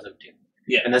of them do.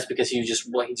 Yeah. And that's because he just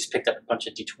picked up a bunch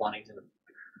of D20s and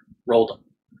rolled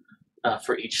them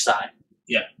for each side.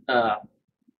 Yeah.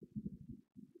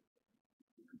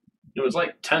 It was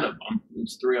like 10 of them. It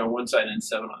was 3 on one side and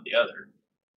 7 on the other.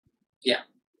 Yeah.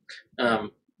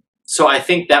 So I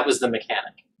think that was the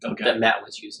mechanic that Matt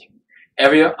was using.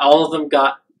 All of them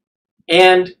got,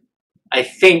 and I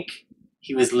think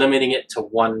he was limiting it to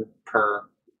 1 per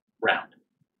round.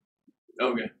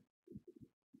 Okay.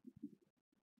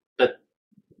 But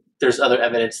there's other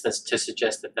evidence to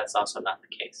suggest that that's also not the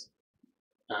case.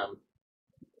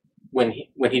 When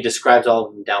he describes all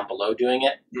of them down below doing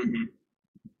it,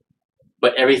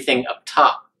 but everything up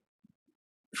top,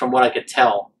 from what I could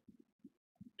tell,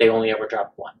 they only ever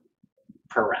dropped 1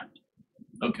 per round.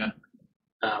 Okay.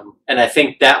 And I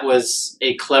think that was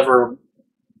a clever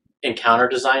encounter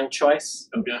design choice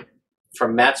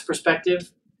from Matt's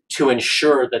perspective to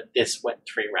ensure that this went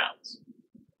 3 rounds.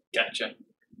 Gotcha.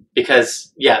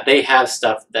 Because, yeah, they have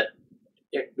stuff that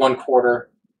 1/4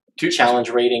 challenge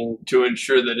rating. To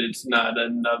ensure that it's not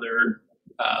another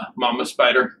mama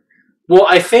spider. Well,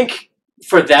 I think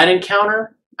for that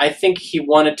encounter, I think he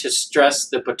wanted to stress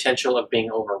the potential of being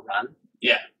overrun.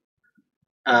 Yeah.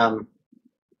 I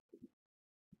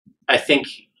think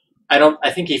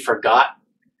he forgot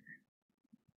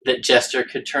that Jester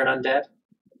could turn undead.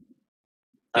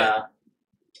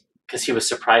 Because he was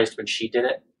surprised when she did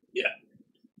it. Yeah.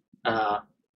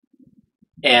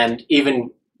 And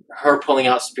even her pulling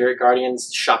out Spirit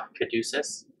Guardians shocked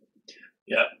Caduceus.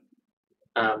 Yeah.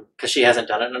 Because she hasn't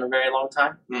done it in a very long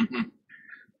time.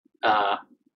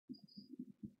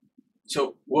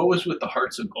 So what was with the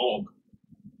Hearts of Gold?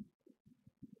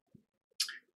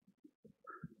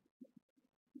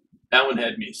 That one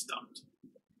had me stumped.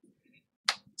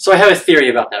 So I have a theory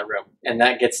about that room, and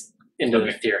that gets into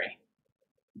the theory.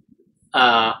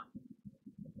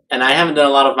 And I haven't done a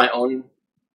lot of my own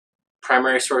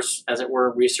primary source, as it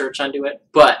were, research onto it,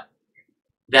 but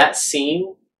that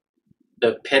scene,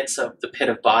 the pit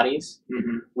of bodies,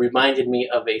 reminded me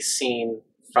of a scene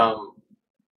from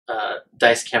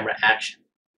Dice Camera Action.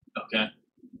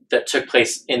 That took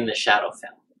place in the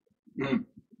Shadowfell.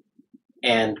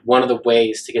 And one of the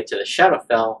ways to get to the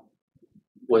Shadowfell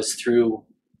was through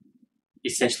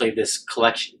essentially this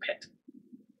collection pit.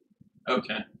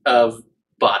 Of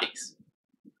bodies.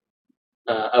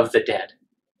 Of the dead.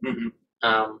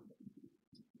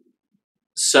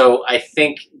 So I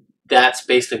think that's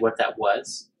basically what that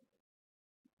was.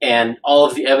 And all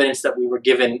of the evidence that we were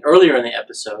given earlier in the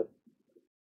episode,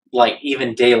 like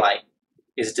even daylight,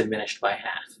 is diminished by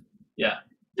half. Yeah.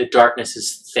 The darkness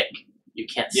is thick. You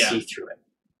can't see through it.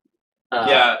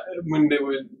 Yeah, when they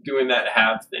were doing that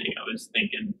half thing, I was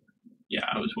thinking,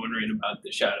 I was wondering about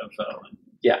the Shadowfell.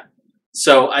 Yeah.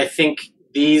 So I think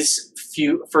these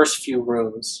first few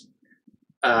rooms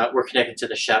were connected to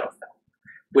the Shadowfell,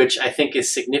 which I think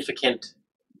is significant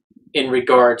in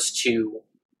regards to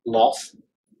Loth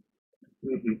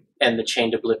and the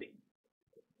Chained Oblivion.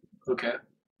 Okay.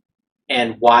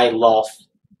 And why Loth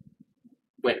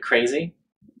went crazy,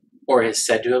 or is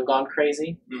said to have gone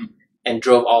crazy, and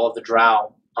drove all of the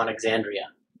Drow on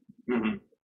Exandria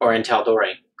or in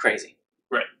Tal'Dorei crazy.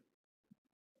 Right.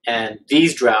 And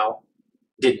these Drow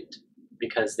didn't,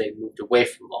 because they moved away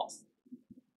from Loth.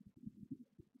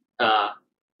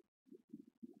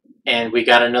 And we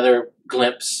got another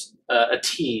glimpse, a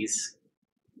tease,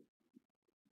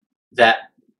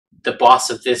 that the boss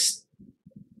of this,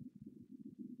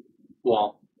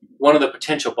 well, one of the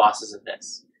potential bosses of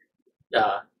this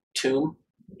tomb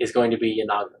is going to be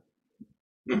Yanaga,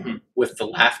 with the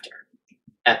laughter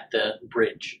at the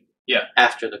bridge. Yeah.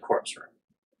 After the corpse room.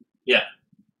 Yeah.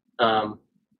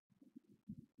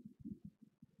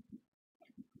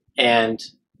 And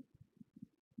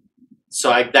so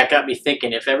that got me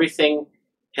thinking, if everything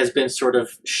has been sort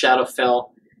of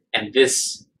Shadowfell and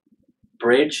this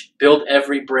bridge, build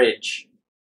every bridge,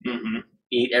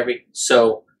 eat every...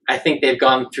 So I think they've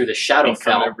gone through the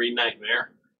Shadowfell. Every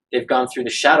nightmare. They've gone through the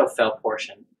Shadowfell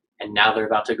portion, and now they're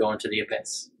about to go into the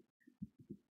Abyss.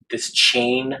 This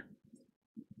chain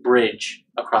bridge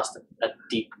across a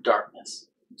deep darkness.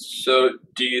 So,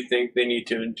 do you think they need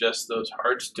to ingest those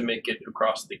hearts to make it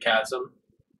across the chasm?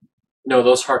 No,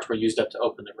 those hearts were used up to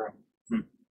open the room.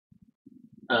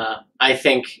 I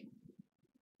think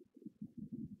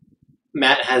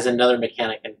Matt has another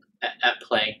mechanic at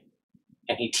play,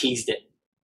 and he teased it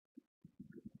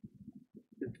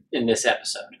in this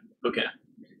episode. Okay.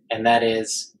 And that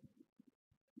is,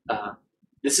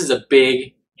 this is a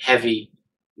big, heavy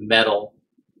metal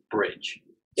bridge.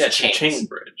 Yeah, it's a chain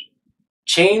bridge.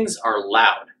 Chains are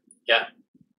loud. Yeah.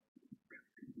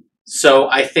 So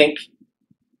I think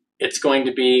it's going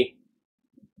to be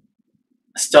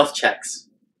stealth checks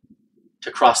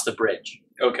to cross the bridge.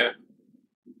 Okay.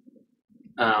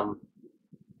 And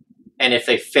if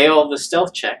they fail the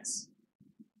stealth checks,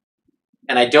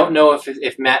 and I don't know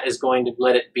if Matt is going to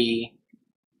let it be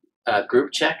a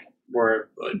group check,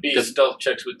 or it'd be stealth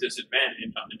checks with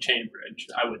disadvantage on the chain bridge,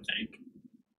 I would think.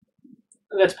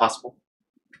 That's possible.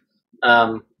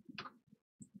 And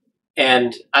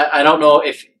I don't know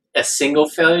if a single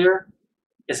failure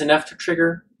is enough to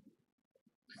trigger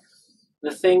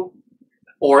the thing,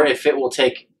 or if it will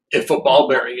take... If a ball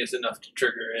bearing is enough to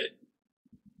trigger it.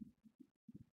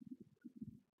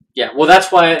 Yeah, well,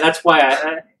 that's why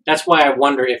I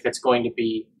wonder if it's going to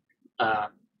be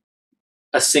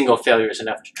a single failure is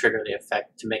enough to trigger the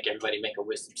effect to make everybody make a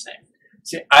wisdom save.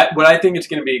 See, what I think it's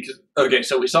going to be, okay,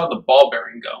 so we saw the ball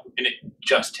bearing go, and it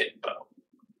just hit Bo.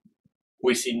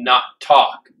 We see not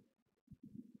talk,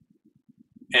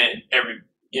 and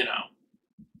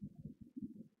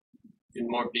and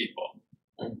more people.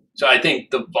 So I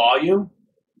think the volume.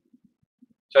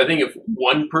 So I think if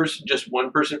just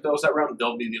one person fails that round,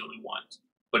 they'll be the only ones.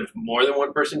 But if more than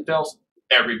one person fails,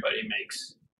 everybody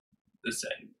makes the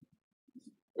save.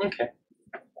 Okay,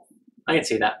 I can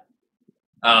see that.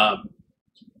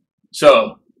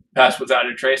 So pass without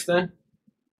a trace then.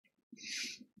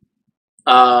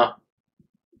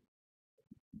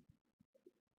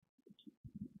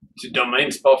 It's a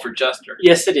domain spell for Jester.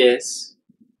 Yes, it is,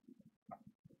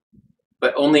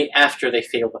 but only after they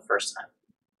fail the first time.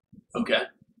 Okay.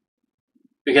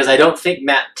 Because I don't think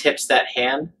Matt tips that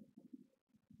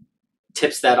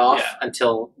off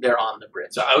until they're on the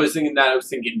bridge. So I was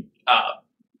thinking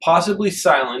possibly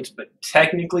silence, but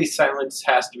technically silence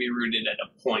has to be rooted at a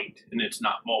point, and it's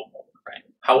not mobile. Right.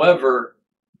 However,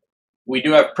 we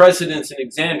do have precedence in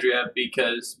Exandria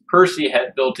because Percy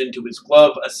had built into his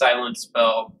glove a silence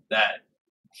spell that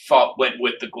went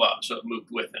with the glove, so it moved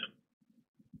with him.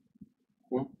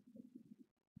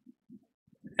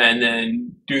 And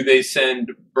then, do they send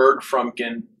Bird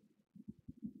Frumpkin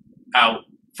out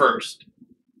first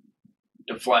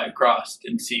to fly across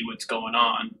and see what's going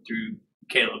on through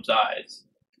Caleb's eyes?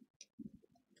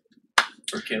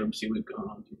 Or Caleb see what's going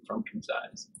on through Frumpkin's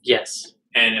eyes? Yes.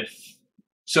 And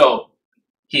so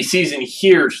he sees and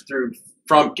hears through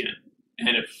Frumpkin, and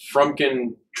if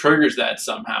Frumpkin triggers that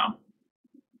somehow,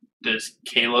 does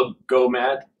Caleb go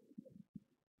mad?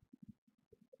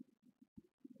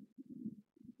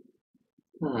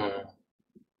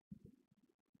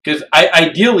 Because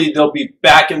ideally they'll be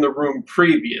back in the room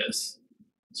previous,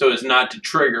 so as not to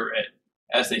trigger it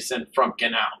as they send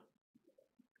Frumpkin out.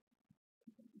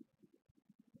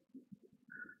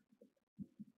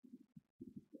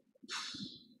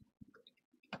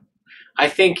 I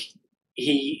think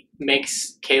he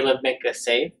makes Caleb make a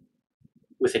save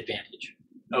with advantage.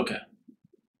 Okay.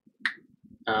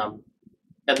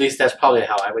 At least that's probably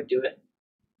how I would do it.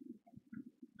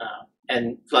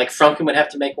 And like Frumpkin would have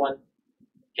to make one,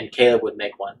 and Caleb would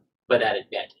make one, but at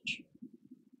advantage.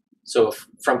 So if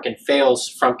Frumpkin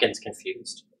fails, Frumpkin's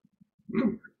confused.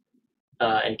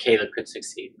 And Caleb could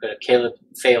succeed. But if Caleb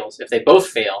fails, if they both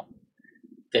fail,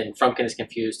 then Frumpkin is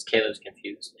confused, Caleb's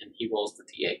confused, and he rolls the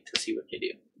D8 to see what they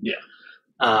do. Yeah.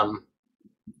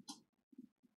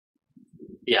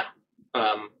 Yeah.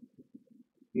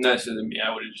 Nicer than me,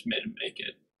 I would have just made him make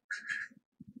it.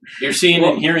 You're seeing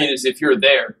and hearing as if you're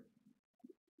there.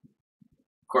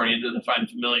 According to the Find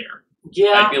Familiar.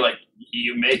 Yeah. I'd be like,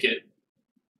 you make it.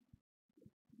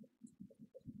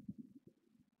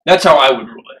 That's how I would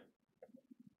rule it.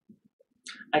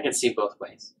 I can see both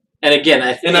ways. And again,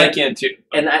 I can too.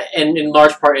 And in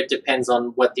large part, it depends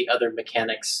on what the other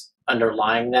mechanics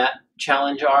underlying that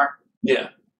challenge are. Yeah.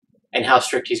 And how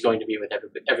strict he's going to be with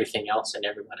everything else and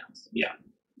everyone else. Yeah.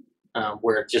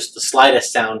 Where just the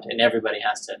slightest sound and everybody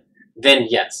has to. Then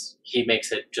yes, he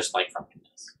makes it just like Frumpkin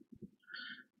does.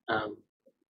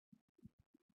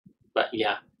 But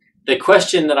yeah, the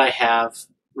question that I have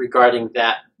regarding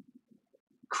that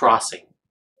crossing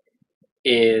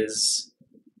is,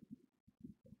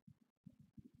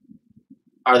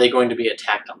 are they going to be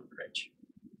attacked on the bridge?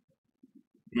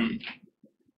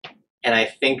 And I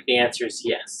think the answer is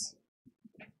yes.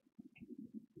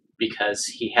 Because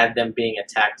he had them being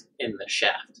attacked in the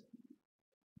shaft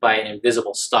by an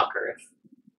invisible stalker.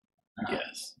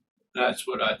 Yes. That's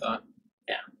what I thought.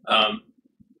 Yeah.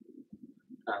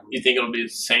 You think it'll be the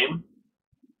same?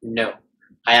 No.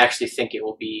 I actually think it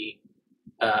will be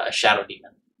a shadow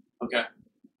demon. Okay.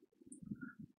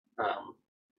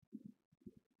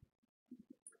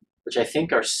 Which I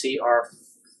think are CR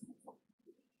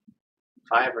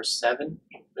 5 or 7.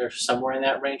 They're somewhere in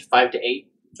that range, 5 to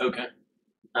 8. Okay.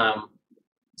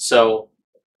 So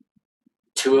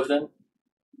 2 of them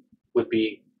would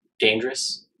be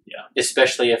dangerous. Yeah.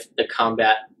 Especially if the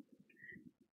combat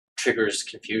triggers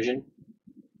confusion.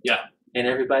 Yeah. In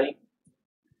everybody.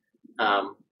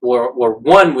 Or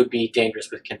 1 would be dangerous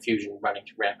with confusion running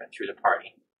rampant through the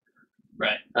party.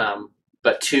 Right.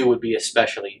 But 2 would be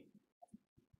especially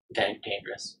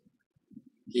dangerous.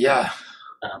 Yeah.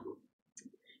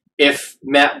 If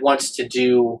Matt wants to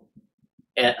do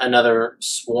another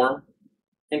swarm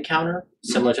encounter,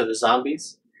 similar to the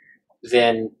zombies,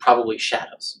 then probably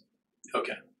shadows.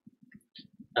 Okay.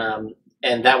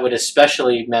 And that would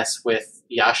especially mess with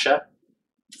Yasha,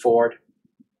 Ford,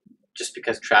 just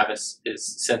because Travis is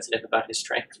sensitive about his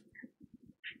strength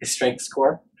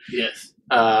score. Yes.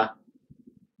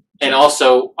 And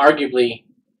also, arguably,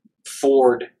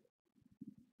 Ford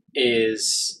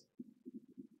is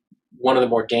one of the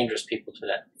more dangerous people for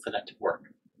that to work,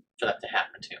 for that to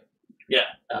happen to. Yeah.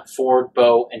 Ford,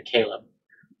 Bo, and Caleb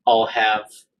all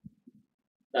have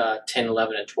 10,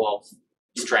 11, and 12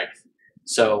 strength.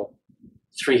 So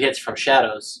 3 hits from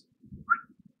shadows,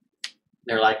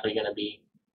 they're likely going to be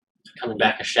coming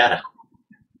back a shadow.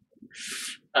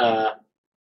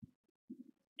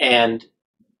 And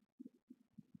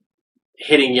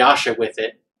hitting Yasha with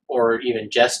it, or even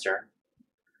Jester,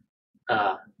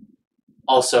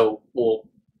 also will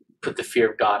put the fear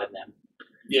of God in them.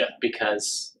 Yeah.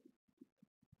 Because,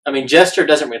 I mean, Jester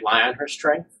doesn't rely on her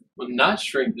strength. Well, not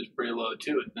strength is pretty low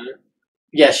too, isn't it?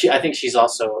 Yeah, I think she's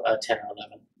also 10 or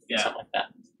 11. Yeah. Something like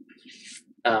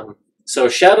that. So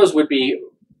shadows would be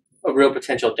a real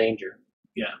potential danger.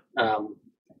 Yeah.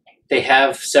 They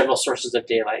have several sources of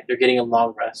daylight. They're getting a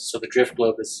long rest, so the drift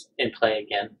globe is in play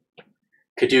again.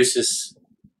 Caduceus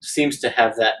seems to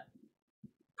have that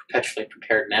perpetually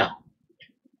prepared now.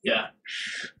 Yeah.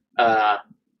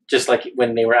 Just like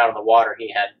when they were out on the water,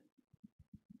 he had...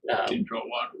 control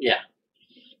water. Yeah.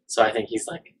 So I think he's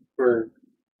like, we're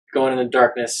going in the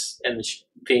darkness, and the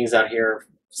beings out here are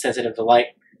sensitive to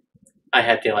light. I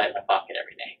have daylight in my pocket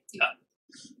every day. Yeah.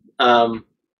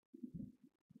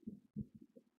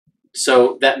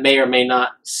 So that may or may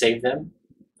not save them,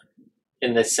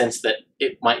 in the sense that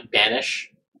it might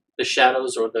banish the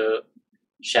shadows or the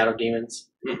shadow demons.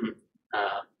 Mm-hmm.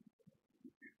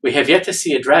 We have yet to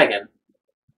see a dragon.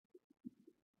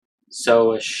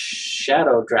 So a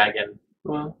shadow dragon.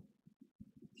 Well,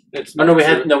 it's we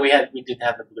did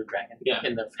have the blue dragon. Yeah.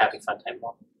 In the Happy Fun Time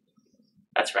Ball.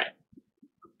 That's right.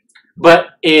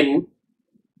 But in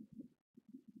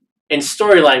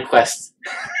storyline quests,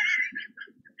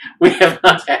 we have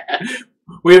not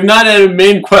had a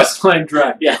main quest line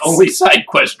dragon. Yes. Only side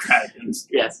quest dragons.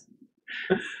 Yes.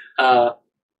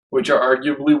 Which are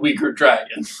arguably weaker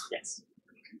dragons. Yes.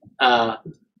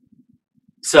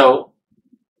 So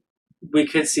we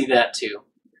could see that too.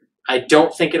 I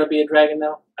don't think it'll be a dragon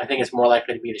though. I think it's more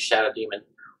likely to be the shadow demon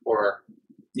or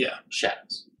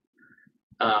shadows.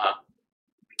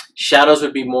 Shadows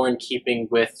would be more in keeping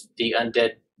with the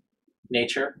undead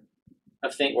nature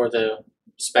of things, or the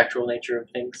spectral nature of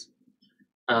things.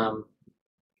 Can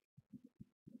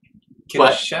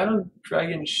a shadow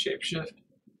dragon shapeshift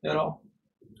at all?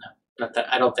 No, not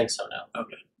that. I don't think so. No.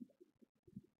 Okay.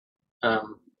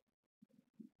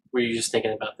 Were you just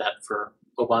thinking about that for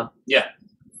Oban? Yeah.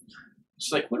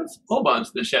 It's like, what if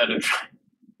Oban's the shadow dragon?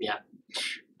 Yeah.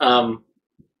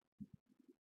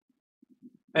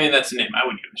 I mean, that's the name I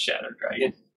would give a shadow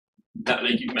dragon. Now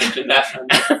that you mentioned that,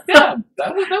 yeah,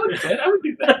 that would fit. I would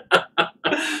do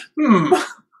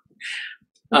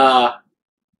that.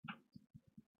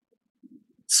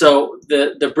 So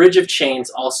the Bridge of Chains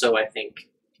also, I think,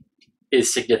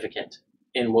 is significant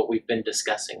in what we've been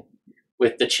discussing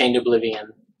with the Chained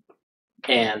Oblivion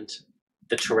and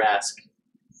the Tarask.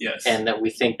 Yes. And that we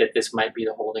think that this might be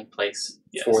the holding place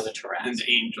for the Tarask. And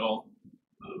the Angel,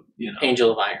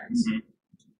 Angel of Irons.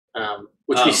 Mm-hmm.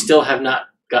 Which we still have not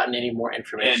gotten any more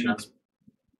information on.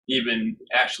 Even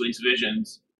Ashley's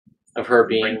visions of her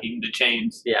being breaking the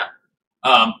chains. Yeah.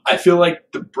 I feel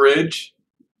like the bridge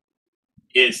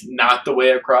is not the way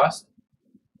across.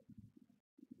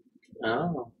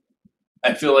 Oh.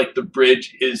 I feel like the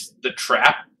bridge is the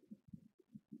trap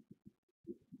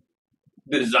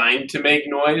designed to make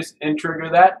noise and trigger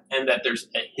that, and that there's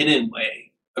a hidden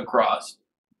way across.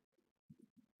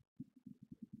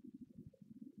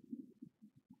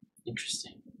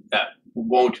 Interesting. That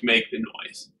won't make the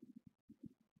noise.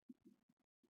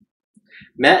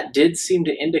 Matt did seem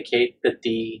to indicate that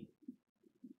the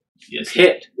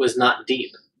pit was not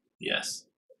deep. Yes.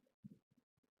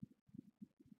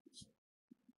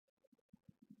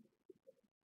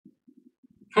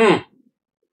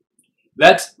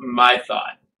 That's my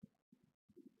thought.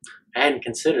 I hadn't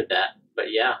considered that, but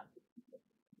yeah.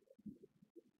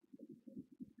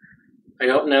 I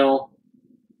don't know.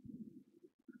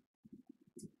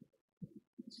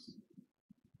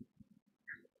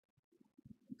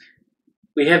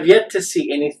 We have yet to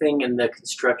see anything in the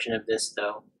construction of this,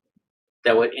 though,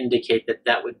 that would indicate that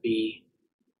that would be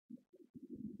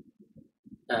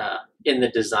in the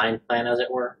design plan, as it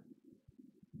were.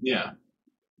 Yeah.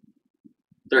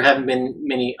 There haven't been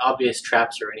many obvious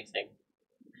traps or anything.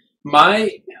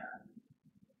 My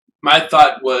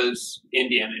thought was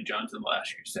Indiana Jones and the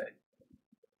Last Crusade.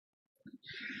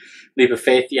 Leap of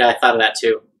Faith, yeah, I thought of that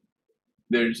too.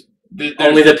 There's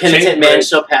only the penitent man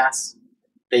shall pass.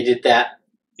 They did that.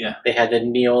 Yeah. They had to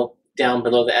kneel down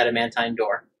below the adamantine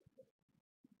door.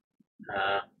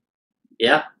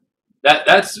 Yeah.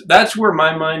 That's where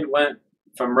my mind went.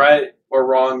 If I'm right or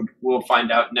wrong, we'll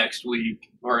find out next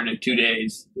week or in 2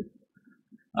 days.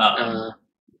 Let's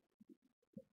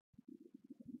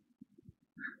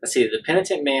see. The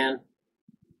penitent man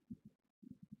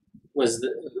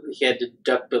he had to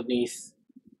duck beneath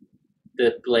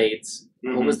the blades.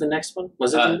 Mm-hmm. What was the next one?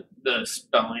 Was it the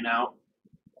spelling out?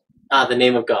 The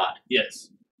name of God. Yes.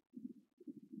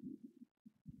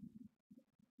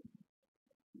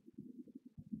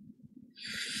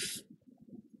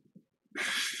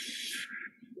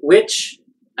 Which,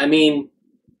 I mean,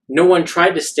 no one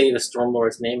tried to stay the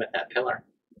Stormlord's name at that pillar.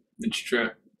 It's true.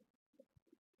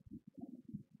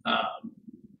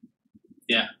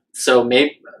 Yeah. So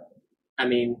maybe, I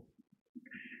mean...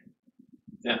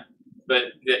 Yeah. But,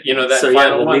 that so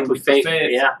final one, Leap of Faith,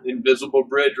 yeah. Invisible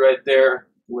bridge right there,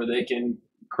 where they can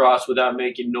cross without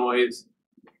making noise,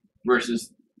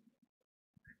 versus...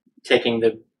 taking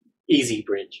the easy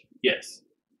bridge. Yes.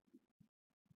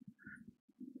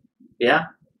 Yeah.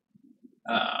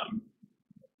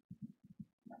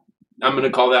 I'm going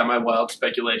to call that my wild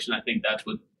speculation. I think that's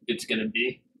what it's going to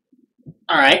be.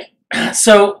 All right.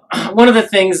 So one of the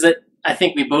things that I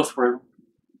think we both were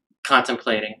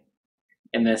contemplating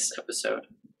in this episode,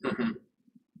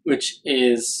 which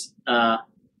is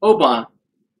Oban.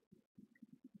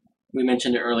 We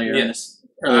mentioned it earlier. Yes.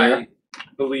 I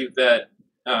believe that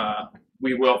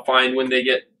we will find when they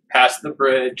get past the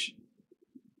bridge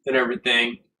and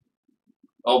everything,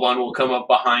 Oban will come up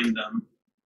behind them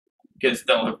because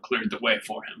they'll have cleared the way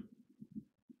for him.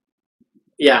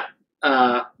 Yeah.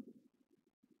 I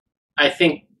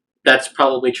think that's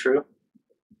probably true.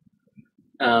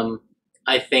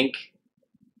 I think...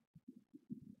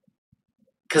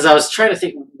 Because I was trying to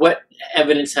think, what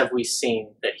evidence have we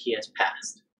seen that he has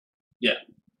passed? Yeah.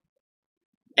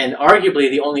 And arguably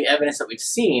the only evidence that we've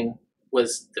seen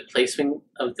was the placement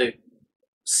of the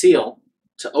seal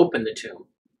to open the tomb.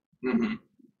 Mm-hmm.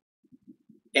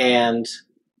 and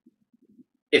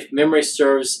if memory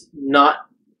serves,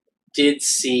 did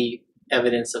see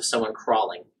evidence of someone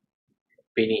crawling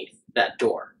beneath that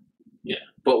door. Yeah.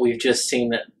 But we've just seen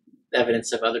that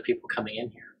evidence of other people coming in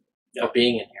here or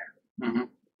being in here. Mm-hmm.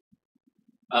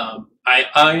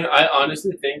 I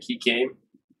honestly think he came,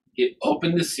 he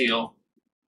opened the seal,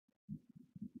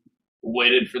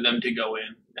 waited for them to go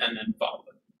in, and then followed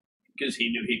because he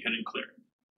knew he couldn't clear it.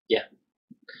 Yeah.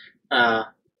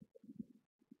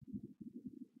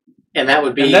 And that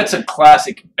would be... And that's a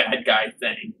classic bad guy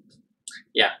thing.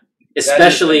 Yeah.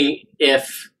 Especially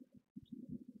if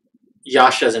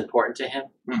Yasha's important to him,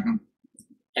 mm-hmm.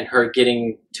 and her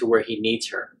getting to where he needs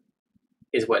her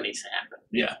is what needs to happen.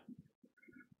 Yeah.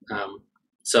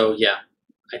 So, yeah,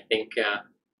 I think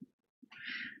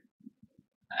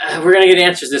we're going to get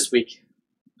answers this week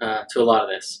to a lot of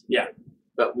this. Yeah.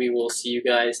 But we will see you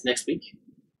guys next week.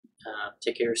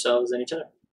 Take care of yourselves and each other.